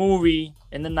 It's a movie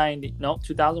in the 90s. No,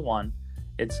 2001.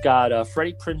 It's got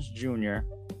Freddie Prinze Jr.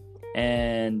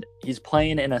 and he's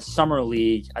playing in a summer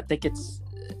league. I think it's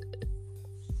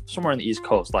somewhere in the East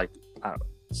Coast, like I don't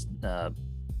know,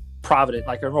 Providence,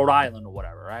 like in Rhode Island or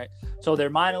whatever, right? So they're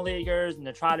minor leaguers and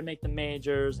they're trying to make the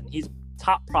majors, and he's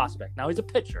top prospect. Now he's a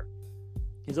pitcher.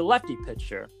 He's a lefty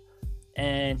pitcher,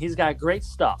 and he's got great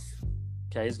stuff.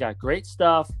 Okay, he's got great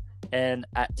stuff, and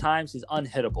at times he's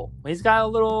unhittable. He's got a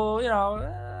little,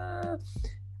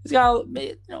 he's got,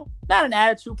 not an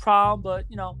attitude problem, but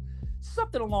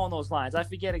something along those lines. I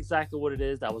forget exactly what it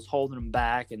is that was holding him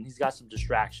back, and he's got some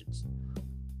distractions.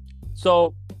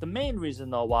 So the main reason,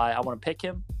 though, why I want to pick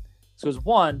him is because,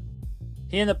 one,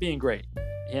 he ended up being great.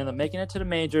 He ended up making it to the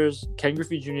majors. Ken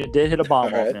Griffey Jr. did hit a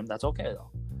bomb off him. That's okay, though.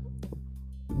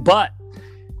 But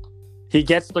he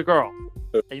gets the girl.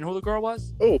 And you know who the girl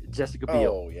was? Oh. Jessica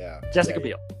Biel. Oh, yeah. Jessica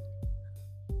Biel.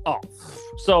 Oh,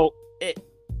 so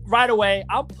right away,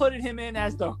 I'm putting him in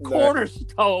as the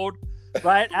cornerstone,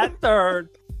 right, at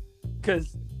third,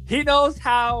 because he knows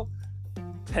how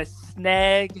to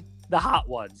snag the hot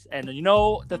ones. And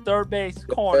the third base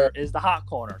corner is the hot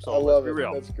corner. So I love let's be it.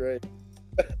 real. That's great.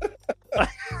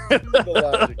 The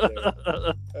logic there.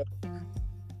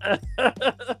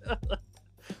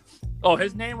 Oh,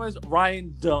 his name was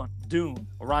Ryan Dunn.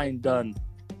 Ryan Dunn.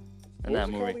 In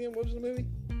that What was it movie. called again? What was the movie?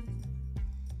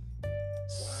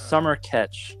 Summer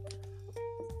Catch.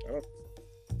 I don't-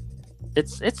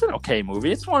 It's an okay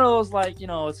movie. It's one of those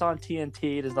it's on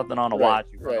TNT. There's nothing on to Right, watch.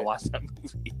 You're going to right. watch that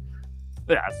movie.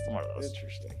 Yeah, it's one of those.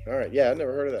 Interesting. All right. Yeah, I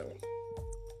never heard of that one.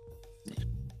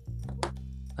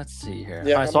 Let's see here.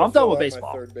 Yeah, All right, so I'm done with my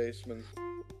baseball. third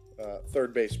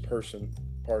base person,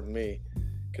 pardon me,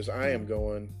 because I am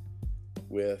going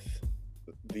with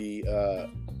the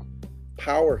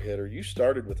power hitter. You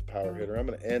started with the power hitter. I'm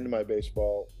going to end my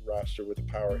baseball roster with a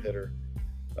power hitter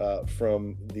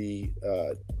from the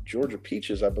Georgia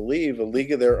Peaches, I believe, a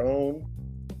league of their own.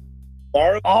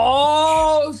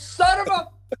 Oh, son of a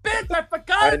bitch! I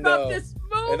forgot I about know. this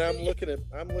movie. And I'm looking at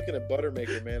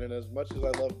Buttermaker, man. And as much as I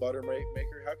love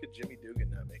Buttermaker, how could Jimmy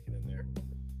Dugan not make it in there?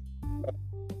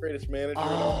 Greatest manager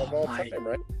of all my time,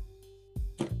 right?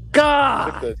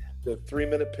 God, Took the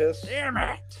 3-minute piss. damn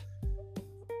it!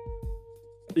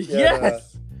 Yeah,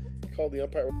 Yes. Called the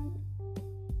umpire.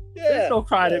 Yeah, There's no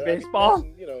crying in baseball.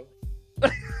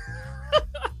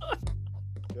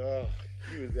 Oh,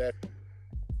 he was that.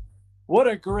 What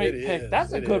a great It pick. is,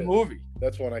 That's a it good is. movie.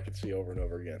 That's one I could see over and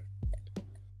over again.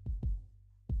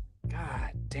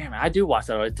 God damn it. I do watch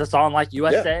that. It's just on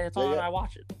USA. Yeah, It's on. yeah. I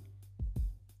watch it.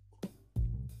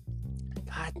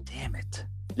 God damn it.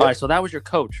 Yep. All right, so that was your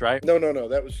coach, right? No.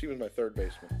 She was my third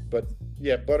baseman. But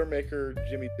yeah, Buttermaker,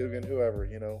 Jimmy Dugan, whoever,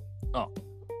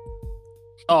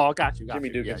 Oh, got you. Jimmy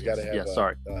Dugan's got to have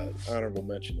sorry. honorable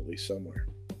mention at least somewhere.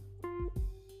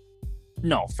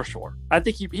 No, for sure. I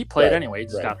think he played Right, anyway. He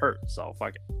just right. got hurt. So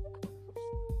fuck it.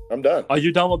 I'm done. Are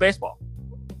you done with baseball?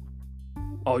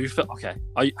 Oh, you feel okay.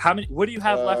 Are you? How many? What do you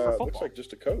have left for Looks football? like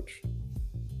just a coach.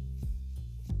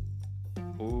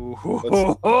 Ooh.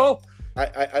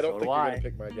 I don't So think do you're I. gonna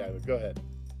pick my guy, but go ahead.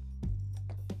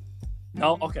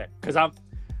 No, okay, because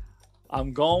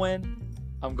I'm going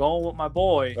with my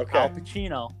boy Okay. Al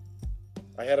Pacino,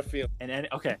 I had a feeling. and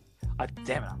okay,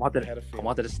 damn it, I had a feeling.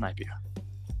 wanted to snipe you.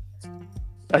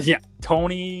 Yeah,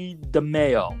 Tony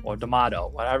DeMeo or D'Amato,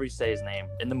 whatever you say his name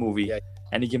in the movie, Yeah.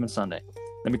 Any Given Sunday.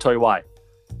 Let me tell you why.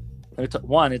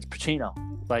 One, it's Pacino.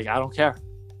 I don't care.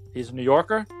 He's a New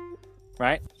Yorker.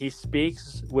 right? He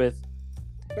speaks with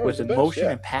That was the best, emotion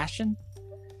yeah. and passion.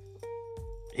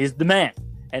 He's the man.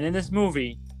 And in this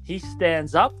movie, he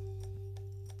stands up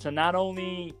to not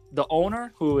only the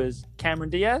owner, who is Cameron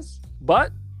Diaz,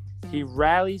 but he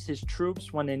rallies his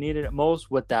troops when they needed it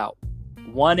most with that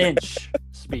 1 inch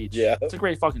speech. Yeah. It's a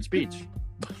great fucking speech.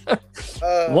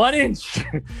 1 1 inch.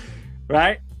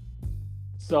 Right?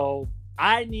 So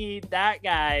I need that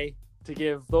guy to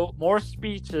give more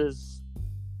speeches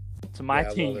to my I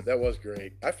love team. it. That was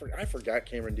great. I forgot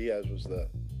Cameron Diaz was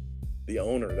the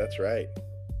owner. That's right.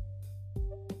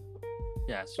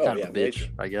 Yeah, it's Oh, kind yeah, of a bitch,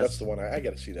 Major. I guess. That's the one. I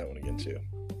got to see that one again too.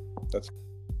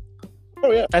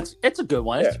 Oh yeah. It's a good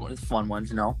one. It's a fun one,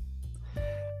 you know.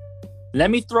 Let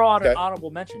me throw out an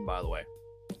honorable mention, by the way,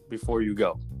 before you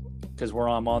go, because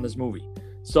I'm on this movie.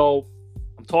 So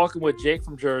I'm talking with Jake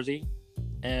from Jersey,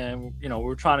 and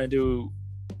we're trying to do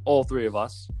all three of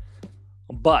us.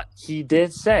 But he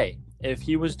did say if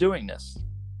he was doing this,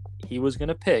 he was going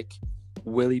to pick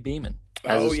Willie Beeman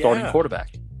as his starting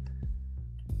quarterback.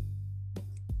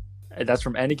 And that's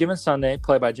from Any Given Sunday,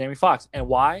 played by Jamie Foxx. And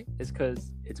why? It's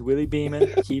because it's Willie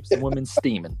Beeman keeps the women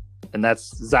steaming. And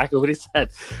that's exactly what he said.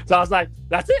 So I was like,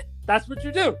 that's it. That's what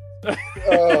you do.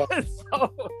 So,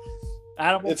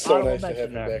 it's so nice to have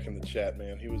him back in the chat,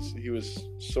 man. He was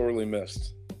sorely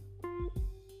missed.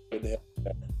 Good to have him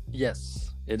back.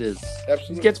 Yes, it is.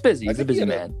 Absolutely. He gets busy. He's a think busy he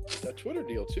man. had a Twitter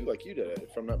deal too, like you did,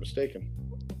 if I'm not mistaken.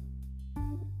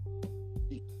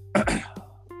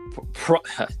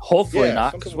 Hopefully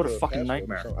not, because something what a with fucking password or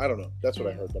nightmare. something. I don't know. That's what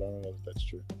I heard, but I don't know if that's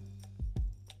true.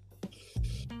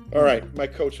 All right, my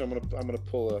coach. I'm gonna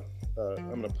pull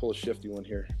a shifty one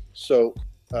here. So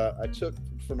I took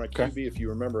for my QB. If you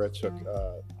remember, I took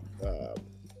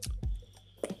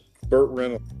Burt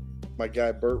Reynolds. My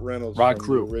guy Burt Reynolds Rod from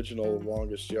Crew. the original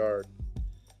Longest Yard.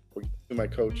 Who my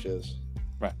coach is?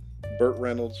 Right. Burt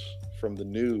Reynolds from the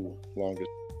new Longest.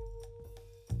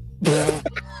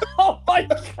 Oh my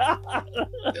god!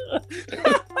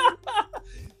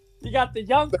 You got the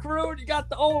young crew, and you got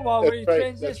the old one where you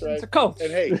transition to coach.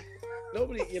 And hey,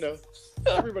 nobody,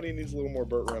 everybody needs a little more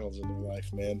Burt Reynolds in their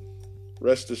life, man.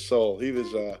 Rest his soul. He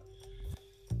was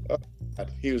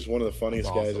one of the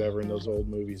funniest guys ever in those old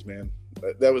movies, man.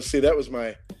 That was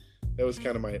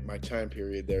kind of my time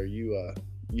period there. You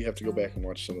have to go back and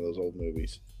watch some of those old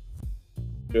movies.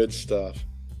 Good stuff.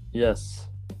 Yes.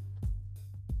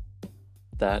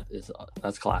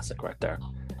 That's classic right there.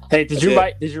 Hey, did you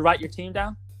write your team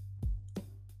down?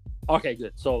 Okay,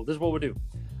 good. So this is what we'll do.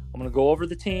 I'm gonna go over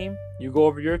the team. You go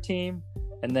over your team,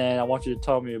 and then I want you to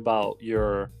tell me about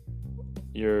your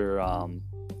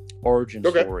origin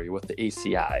story with the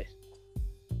ACI.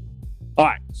 All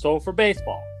right. So for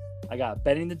baseball, I got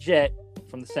Benny the Jet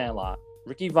from The Sandlot,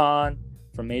 Ricky Vaughn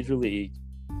from Major League,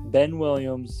 Ben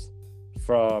Williams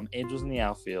from Angels in the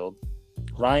Outfield,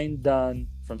 Ryan Dunn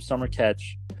from Summer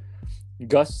Catch,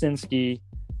 Gus Sinski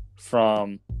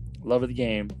from Love of the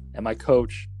Game, and my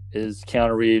coach is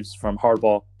Keanu Reeves from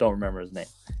Hardball. Don't remember his name.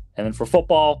 And then for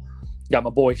football, got my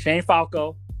boy Shane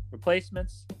Falco,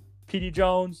 replacements, P.D.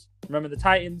 Jones, remember the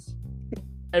Titans.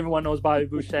 Everyone knows Bobby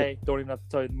Boucher. Don't even have to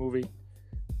tell you the movie.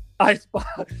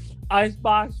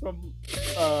 Icebox from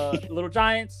Little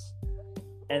Giants.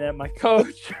 And then my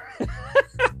coach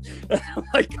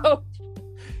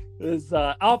is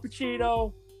Al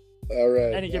Pacino. All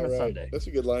right. Any Given Sunday. That's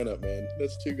a good lineup, man.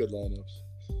 That's two good lineups.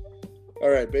 All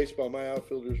right, baseball. My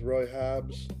outfielders: Roy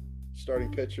Hobbs,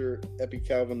 starting pitcher, Epi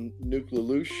Calvin Nuke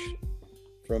LaLoosh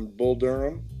from Bull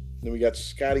Durham. Then we got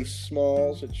Scotty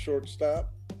Smalls at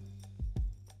shortstop.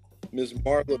 Ms.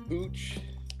 Marla Hooch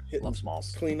hitting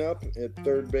cleanup at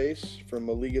third base from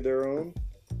A League of Their Own.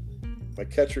 My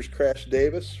catcher's Crash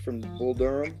Davis from Bull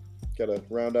Durham. Got to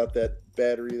round out that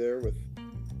battery there with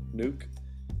Nuke.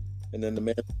 And then the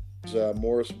man is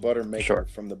Morris Buttermaker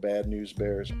from the Bad News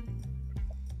Bears.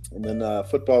 And then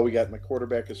football, we got my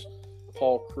quarterback is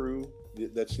Paul Crew.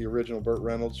 That's the original Burt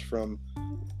Reynolds from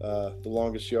The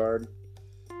Longest Yard.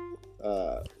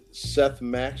 Seth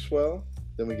Maxwell.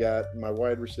 Then we got my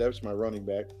wide receiver. That was my running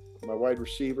back. My wide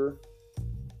receiver,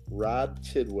 Rod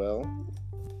Tidwell.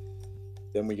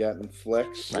 Then we got in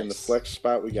flex. Nice. In the flex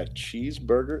spot, we got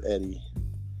Cheeseburger Eddie.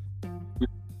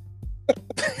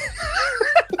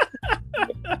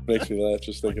 Makes me laugh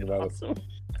just thinking about it.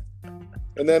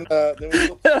 And then we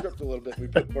flipped the script a little bit. We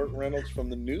put Burt Reynolds from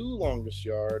the new Longest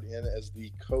Yard in as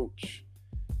the coach.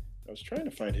 I was trying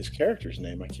to find his character's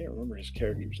name. I can't remember his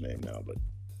character's name now, but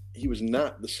he was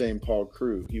not the same Paul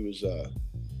Crew. He was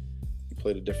he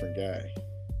played a different guy.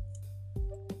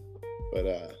 But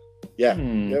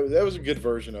that was a good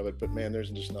version of it. But man, there's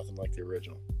just nothing like the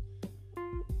original.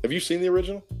 Have you seen the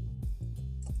original?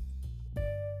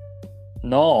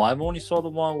 No, I've only saw the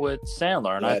one with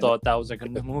Sandler, and Yeah, I thought that was like a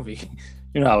new movie.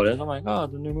 You know how it is. I'm like, oh,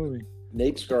 it's a new movie.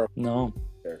 Nate Scarborough No,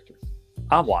 character.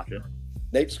 I'll watch it.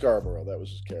 Nate Scarborough, that was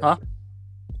his character. Huh?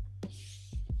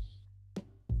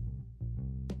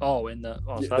 Oh, so Yeah,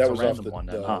 that's that a was random off one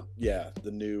then, huh? Yeah,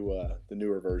 the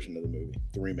newer version of the movie,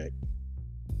 the remake.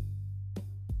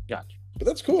 Gotcha. But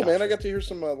that's cool, Gotcha. man. I got to hear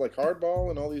some like Hardball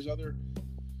and all these other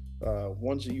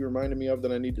ones that you reminded me of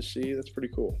that I need to see. That's pretty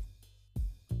cool.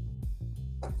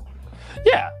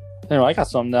 Yeah. I got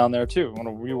some down there too. I'm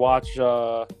gonna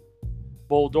rewatch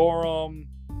Bull Durham,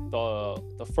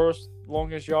 the first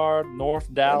longest yard,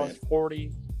 North Dallas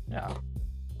 40. Yeah.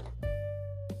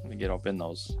 Let me get up in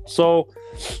those. So,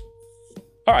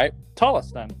 all right, tell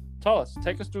us.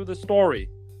 Take us through the story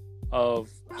of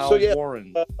how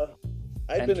Warren.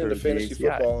 I've been into entered the fantasy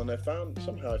ACI. football, and I found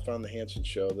the Hanson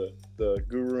show, the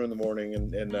guru in the morning,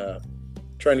 and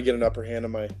trying to get an upper hand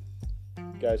on my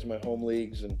guys in my home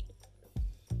leagues, and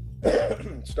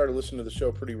started listening to the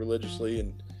show pretty religiously,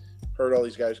 and heard all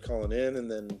these guys calling in, and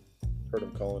then heard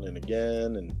them calling in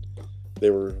again, and they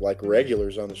were like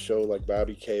regulars on the show, like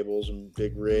Bobby Cables and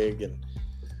Big Rig, and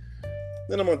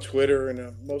then I'm on Twitter, and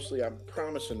I'm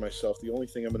promising myself the only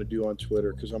thing I'm going to do on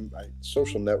Twitter, because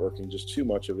social networking, just too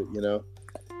much of it, you know.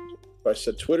 But I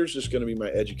said Twitter's just going to be my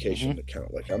education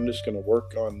account. Like, I'm just going to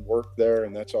work there,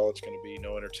 and that's all it's going to be.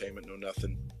 No entertainment, no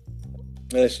nothing.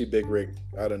 And I see Big Rig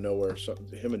out of nowhere,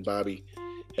 him and Bobby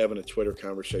having a Twitter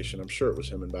conversation. I'm sure it was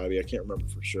him and Bobby. I can't remember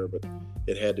for sure, but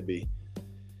it had to be.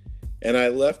 And I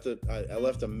left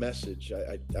a message.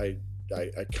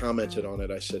 I commented on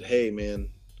it. I said, "Hey, man,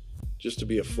 just to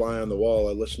be a fly on the wall,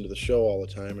 I listen to the show all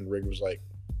the time." And Rig was like,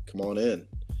 "Come on in."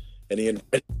 And he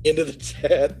invited me into the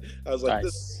chat. I was like,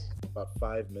 "This is about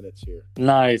 5 minutes here."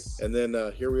 Nice. And then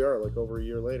here we are, like over a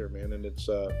year later, man. And it's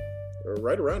or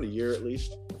right around a year at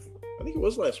least. I think it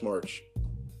was last March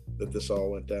that this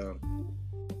all went down.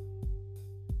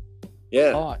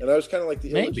 Yeah, and I was kind of like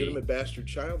the illegitimate bastard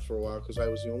child for a while, because I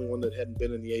was the only one that hadn't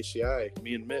been in the ACI,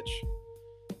 me and Mitch.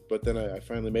 But then I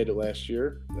finally made it last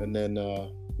year, and then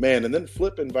and then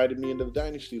Flip invited me into the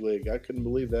Dynasty League. I couldn't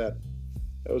believe that.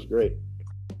 That was great.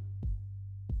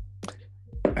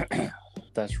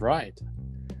 That's right.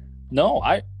 No,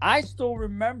 I still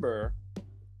remember.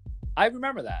 I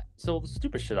remember that. So the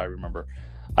stupid shit I remember.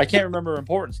 I can't remember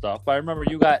important stuff, but I remember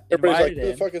you got Everybody's invited like,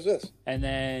 "Who the fuck is this?" And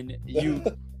then you,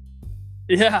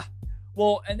 yeah.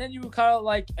 Well, and then you were kind of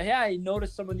like, "Hey, I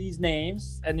noticed some of these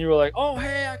names," and you were like, "Oh,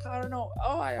 hey, I kind of know.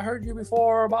 Oh, I heard you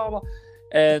before." Blah blah. Blah.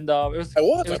 And it was kind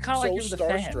of like you were the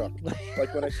starstruck. fan.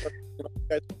 Like when I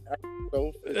started,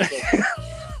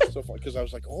 so fun, because I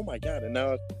was like, "Oh my god!" And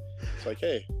now it's like,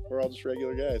 "Hey, we're all just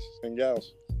regular guys and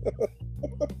gals."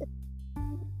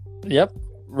 Yep,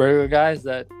 regular guys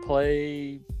that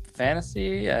play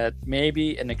fantasy at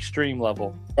maybe an extreme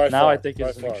level. I think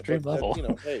it's an extreme level. You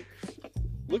know, hey,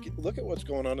 look at what's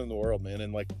going on in the world, man.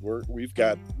 And like we've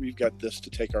got this to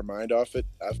take our mind off it.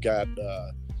 I've got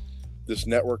this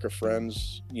network of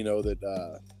friends, you know,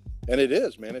 that and it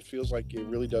is, man. It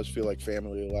really does feel like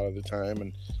family a lot of the time.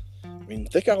 And I mean,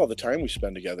 think of all the time we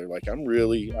spend together. Like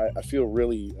I feel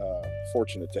really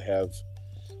fortunate to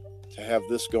have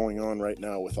this going on right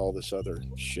now with all this other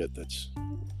shit that's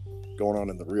going on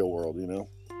in the real world, you know?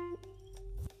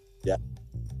 Yeah.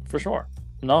 For sure.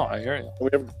 No, I hear you. We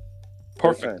have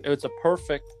perfect. It's a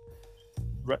perfect.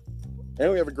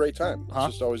 And we have a great time. It's Huh?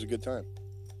 just always a good time.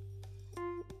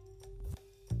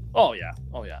 Oh yeah.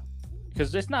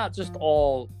 Because it's not just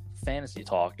all fantasy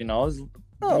talk, you know. It's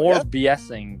more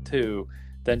BSing too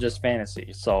than just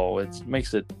fantasy. So it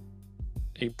makes it.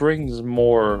 It brings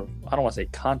more. I don't want to say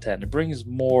content. It brings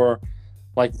more,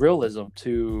 like, realism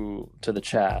to the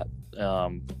chat.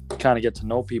 Kind of get to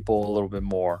know people a little bit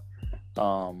more.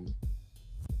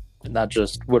 Not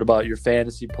just what about your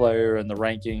fantasy player and the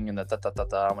ranking and the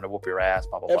I'm gonna whoop your ass.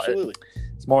 Blah blah blah. Absolutely.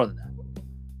 It's more than that.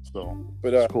 So,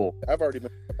 but it's cool. I've already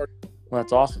been. Well,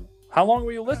 that's awesome. How long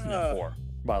were you listening for,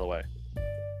 by the way?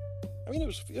 I mean, it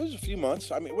was a few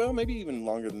months. I mean, well, maybe even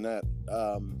longer than that.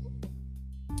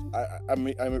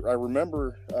 I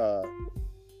remember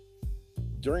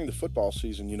during the football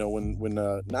season, you know, when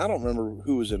now I don't remember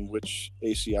who was in which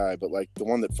ACI, but like the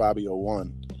one that Fabio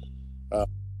won,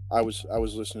 I was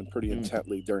listening pretty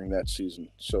intently during that season.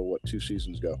 So 2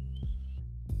 seasons ago?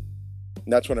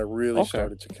 And that's when I really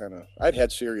started to kind of. I'd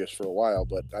had Sirius for a while,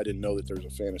 but I didn't know that there was a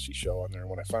fantasy show on there. And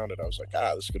when I found it, I was like,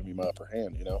 this is going to be my upper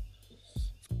hand, you know.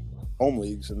 Home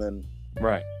leagues, and then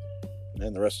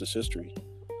and the rest is history.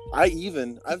 I've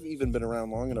even been around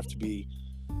long enough to be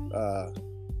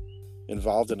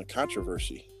involved in a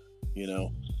controversy, you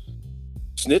know,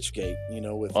 Snitchgate, you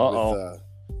know, with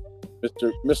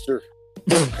Mr.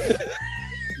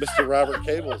 Robert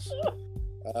Cables.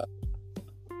 I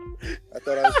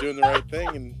thought I was doing the right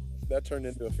thing, and that turned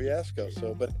into a fiasco.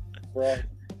 So, but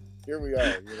here we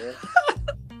are, you know.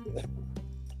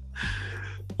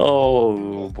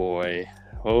 Oh boy.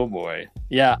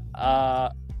 Yeah. I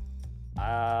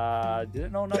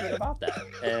didn't know nothing about that,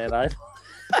 and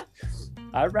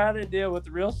I'd rather deal with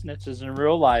real snitches in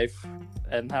real life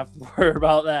and have to worry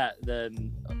about that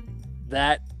than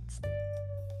that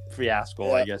fiasco.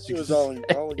 Yeah, I guess it was all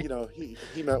you know. He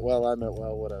meant well, I meant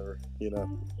well, whatever. You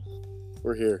know,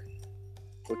 we're here.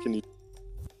 What can you?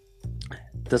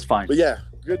 That's fine. But yeah,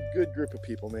 good group of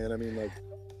people, man. I mean, like,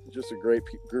 just a great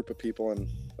group of people, and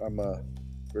I'm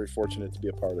very fortunate to be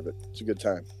a part of it. It's a good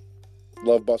time.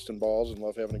 Love busting balls and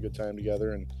love having a good time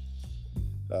together, and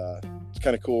it's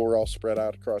kind of cool. We're all spread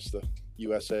out across the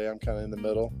USA. I'm kind of in the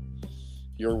middle.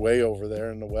 You're way over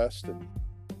there in the west, and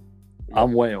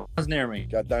I'm way over. It's near me.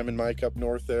 Got Diamond Mike up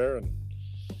north there, and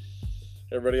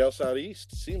everybody else out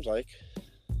east. Seems like.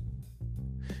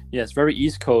 Yeah, it's very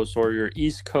East Coast, or you're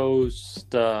East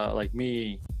Coast, like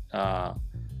me,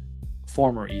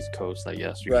 former East Coast, I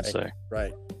guess you could say.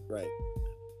 Right.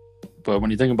 But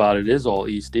when you think about it, it is all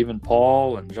East. Even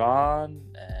Paul and John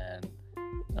and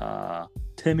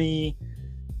Timmy,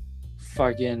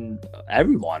 fucking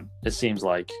everyone, it seems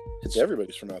like.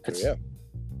 Everybody's from out there, yeah.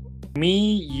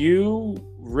 Me, you,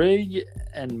 Rig,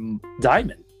 and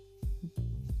Diamond.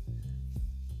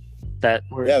 That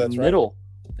we're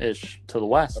middle-ish to the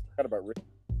west. I forgot about Rig.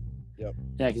 Yep.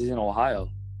 Yeah, because he's in Ohio.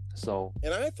 So.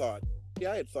 And I had thought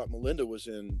Melinda was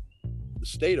in the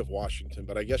state of Washington,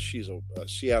 but I guess she's a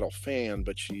Seattle fan,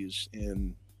 but she's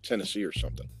in Tennessee or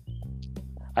something.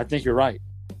 I think you're right.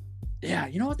 Yeah,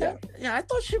 you know what? Yeah, I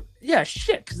thought she. Yeah,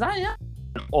 shit, because I am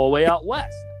all the way out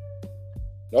west.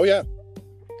 Oh yeah.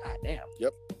 God damn.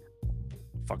 Yep.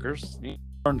 Fuckers, you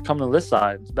come to this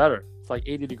side. It's better. It's like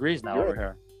 80 degrees now over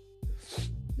here.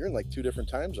 You're in like 2 different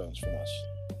time zones from us.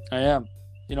 I am.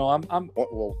 You know, I'm.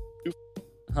 Well.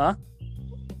 Huh?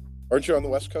 Aren't you on the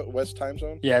west time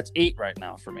zone? Yeah, it's 8 right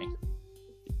now for me.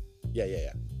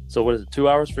 Yeah. So what is it? 2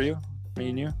 hours for you? Me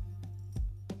and you?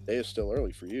 Day is still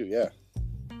early for you, yeah.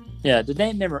 Yeah, the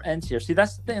day never ends here. See,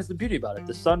 that's the thing. That's the beauty about it.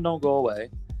 The sun don't go away,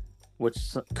 which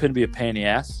could be a pain in the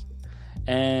ass,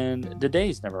 and the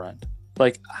days never end.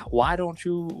 Like, why don't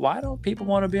people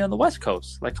want to be on the West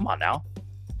Coast? Like, come on now.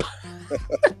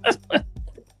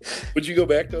 Would you go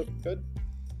back though? Good.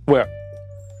 Where?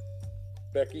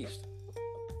 Back east.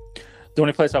 The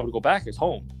only place I would go back is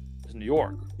home. Is New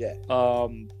York. Yeah.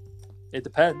 It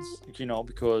depends,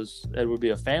 because it would be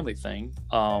a family thing.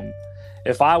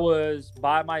 If I was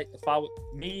by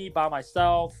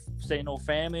myself, say no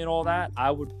family and all that,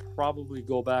 I would probably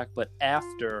go back, but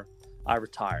after I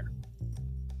retire.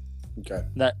 Okay.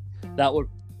 That would.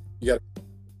 You got.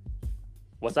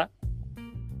 What's that?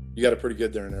 You got it pretty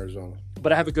good there in Arizona.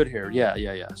 But I have it good here.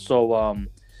 Yeah. So,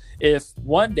 if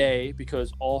one day,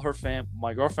 because all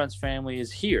my girlfriend's family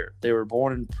is here, they were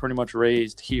born and pretty much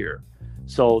raised here,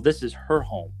 so this is her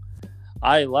home.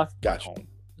 I left my home,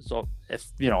 so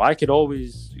if I could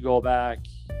always go back,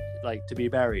 like to be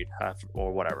married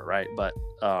or whatever, right? But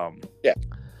yeah.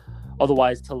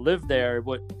 Otherwise, to live there,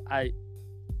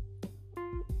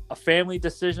 a family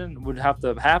decision would have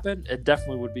to happen. It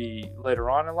definitely would be later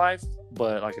on in life.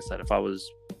 But like I said, if I was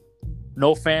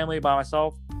no family by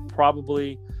myself,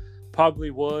 probably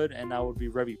would, and I would be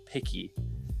very picky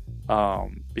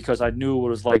because I knew what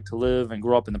it was like to live and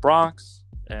grow up in the Bronx.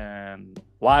 And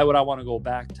why would I want to go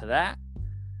back to that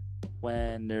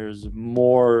when there's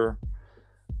more,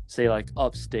 say, like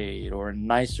upstate or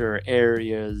nicer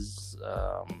areas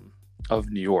of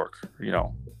New York, Yeah.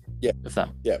 If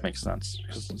that makes sense.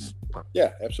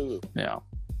 Yeah, absolutely. Yeah.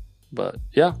 But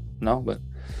but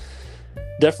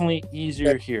definitely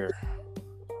easier here.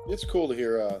 It's cool to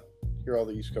hear all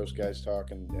the East Coast guys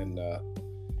talk and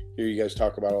hear you guys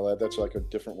talk about all that. That's like a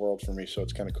different world for me, so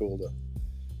it's kind of cool to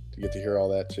get to hear all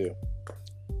that too.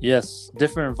 Yes,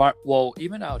 different environment. Well,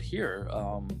 even out here,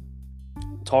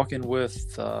 talking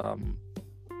with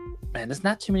there's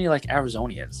not too many like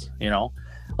Arizonians,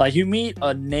 Like you meet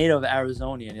a native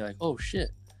Arizonian, you're like, oh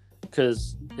shit,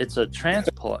 because it's a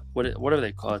transport. Whatever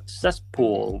they call it,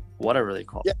 cesspool, whatever they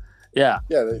call it. Yeah.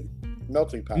 The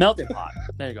melting pot. Melting pot.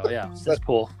 There you go. Yeah,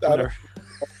 cesspool. Whatever.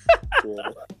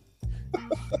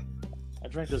 I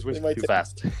drank this whiskey too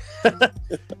fast.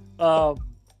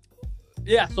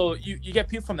 Yeah. So you get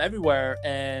people from everywhere,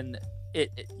 and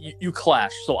you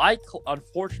clash. So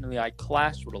unfortunately I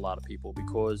clashed with a lot of people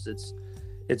because it's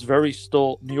very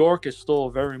still, New York is still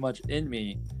very much in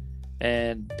me,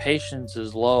 and patience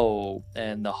is low,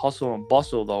 and the hustle and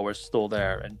bustle though is still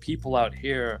there, and people out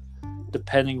here,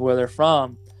 depending where they're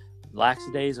from,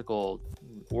 lackadaisical,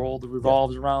 world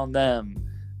revolves around them.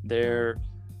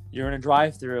 You're in a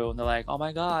drive-through and they're like, oh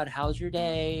my god, how's your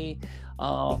day?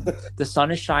 The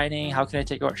sun is shining, how can I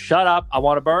take over? Shut up, I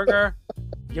want a burger,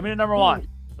 give me the number one,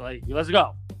 like, let's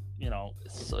go.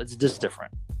 So it's just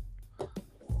different.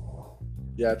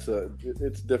 Yeah, it's a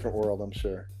different world, I'm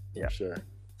sure. Yeah. I'm sure.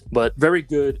 But very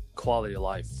good quality of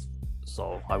life.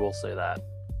 So I will say that.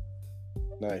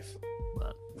 Nice.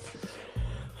 But...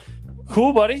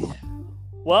 Cool, buddy.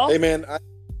 Well, hey man, I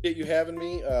appreciate you having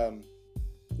me.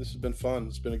 This has been fun.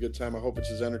 It's been a good time. I hope it's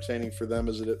as entertaining for them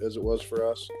as it was for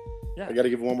us. Yeah. I got to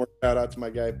give one more shout out to my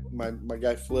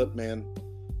guy Flip, man. I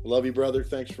love you, brother.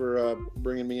 Thanks for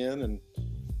bringing me in, and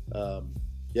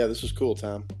yeah, this is cool,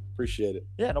 Tom. Appreciate it.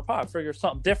 Yeah, no problem. Figure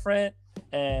something different,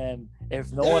 and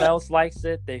if no one else likes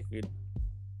it,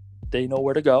 they know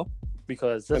where to go,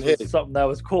 because this was something that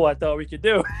was cool. I thought we could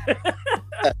do.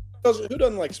 Who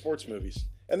doesn't like sports movies?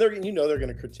 And they're going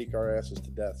to critique our asses to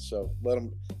death. So let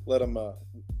them.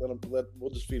 We'll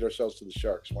just feed ourselves to the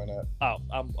sharks. Why not? Oh,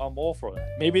 I'm all for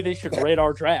that. Maybe they should rate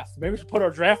our draft. Maybe we should put our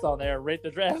draft on there and rate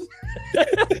the draft.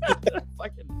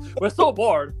 We're so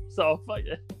bored. So fuck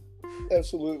it.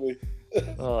 Absolutely.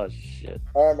 Oh shit.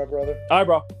 All right, my brother. All right,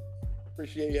 bro.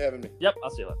 Appreciate you having me. Yep, I'll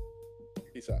see you later.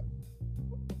 Peace out.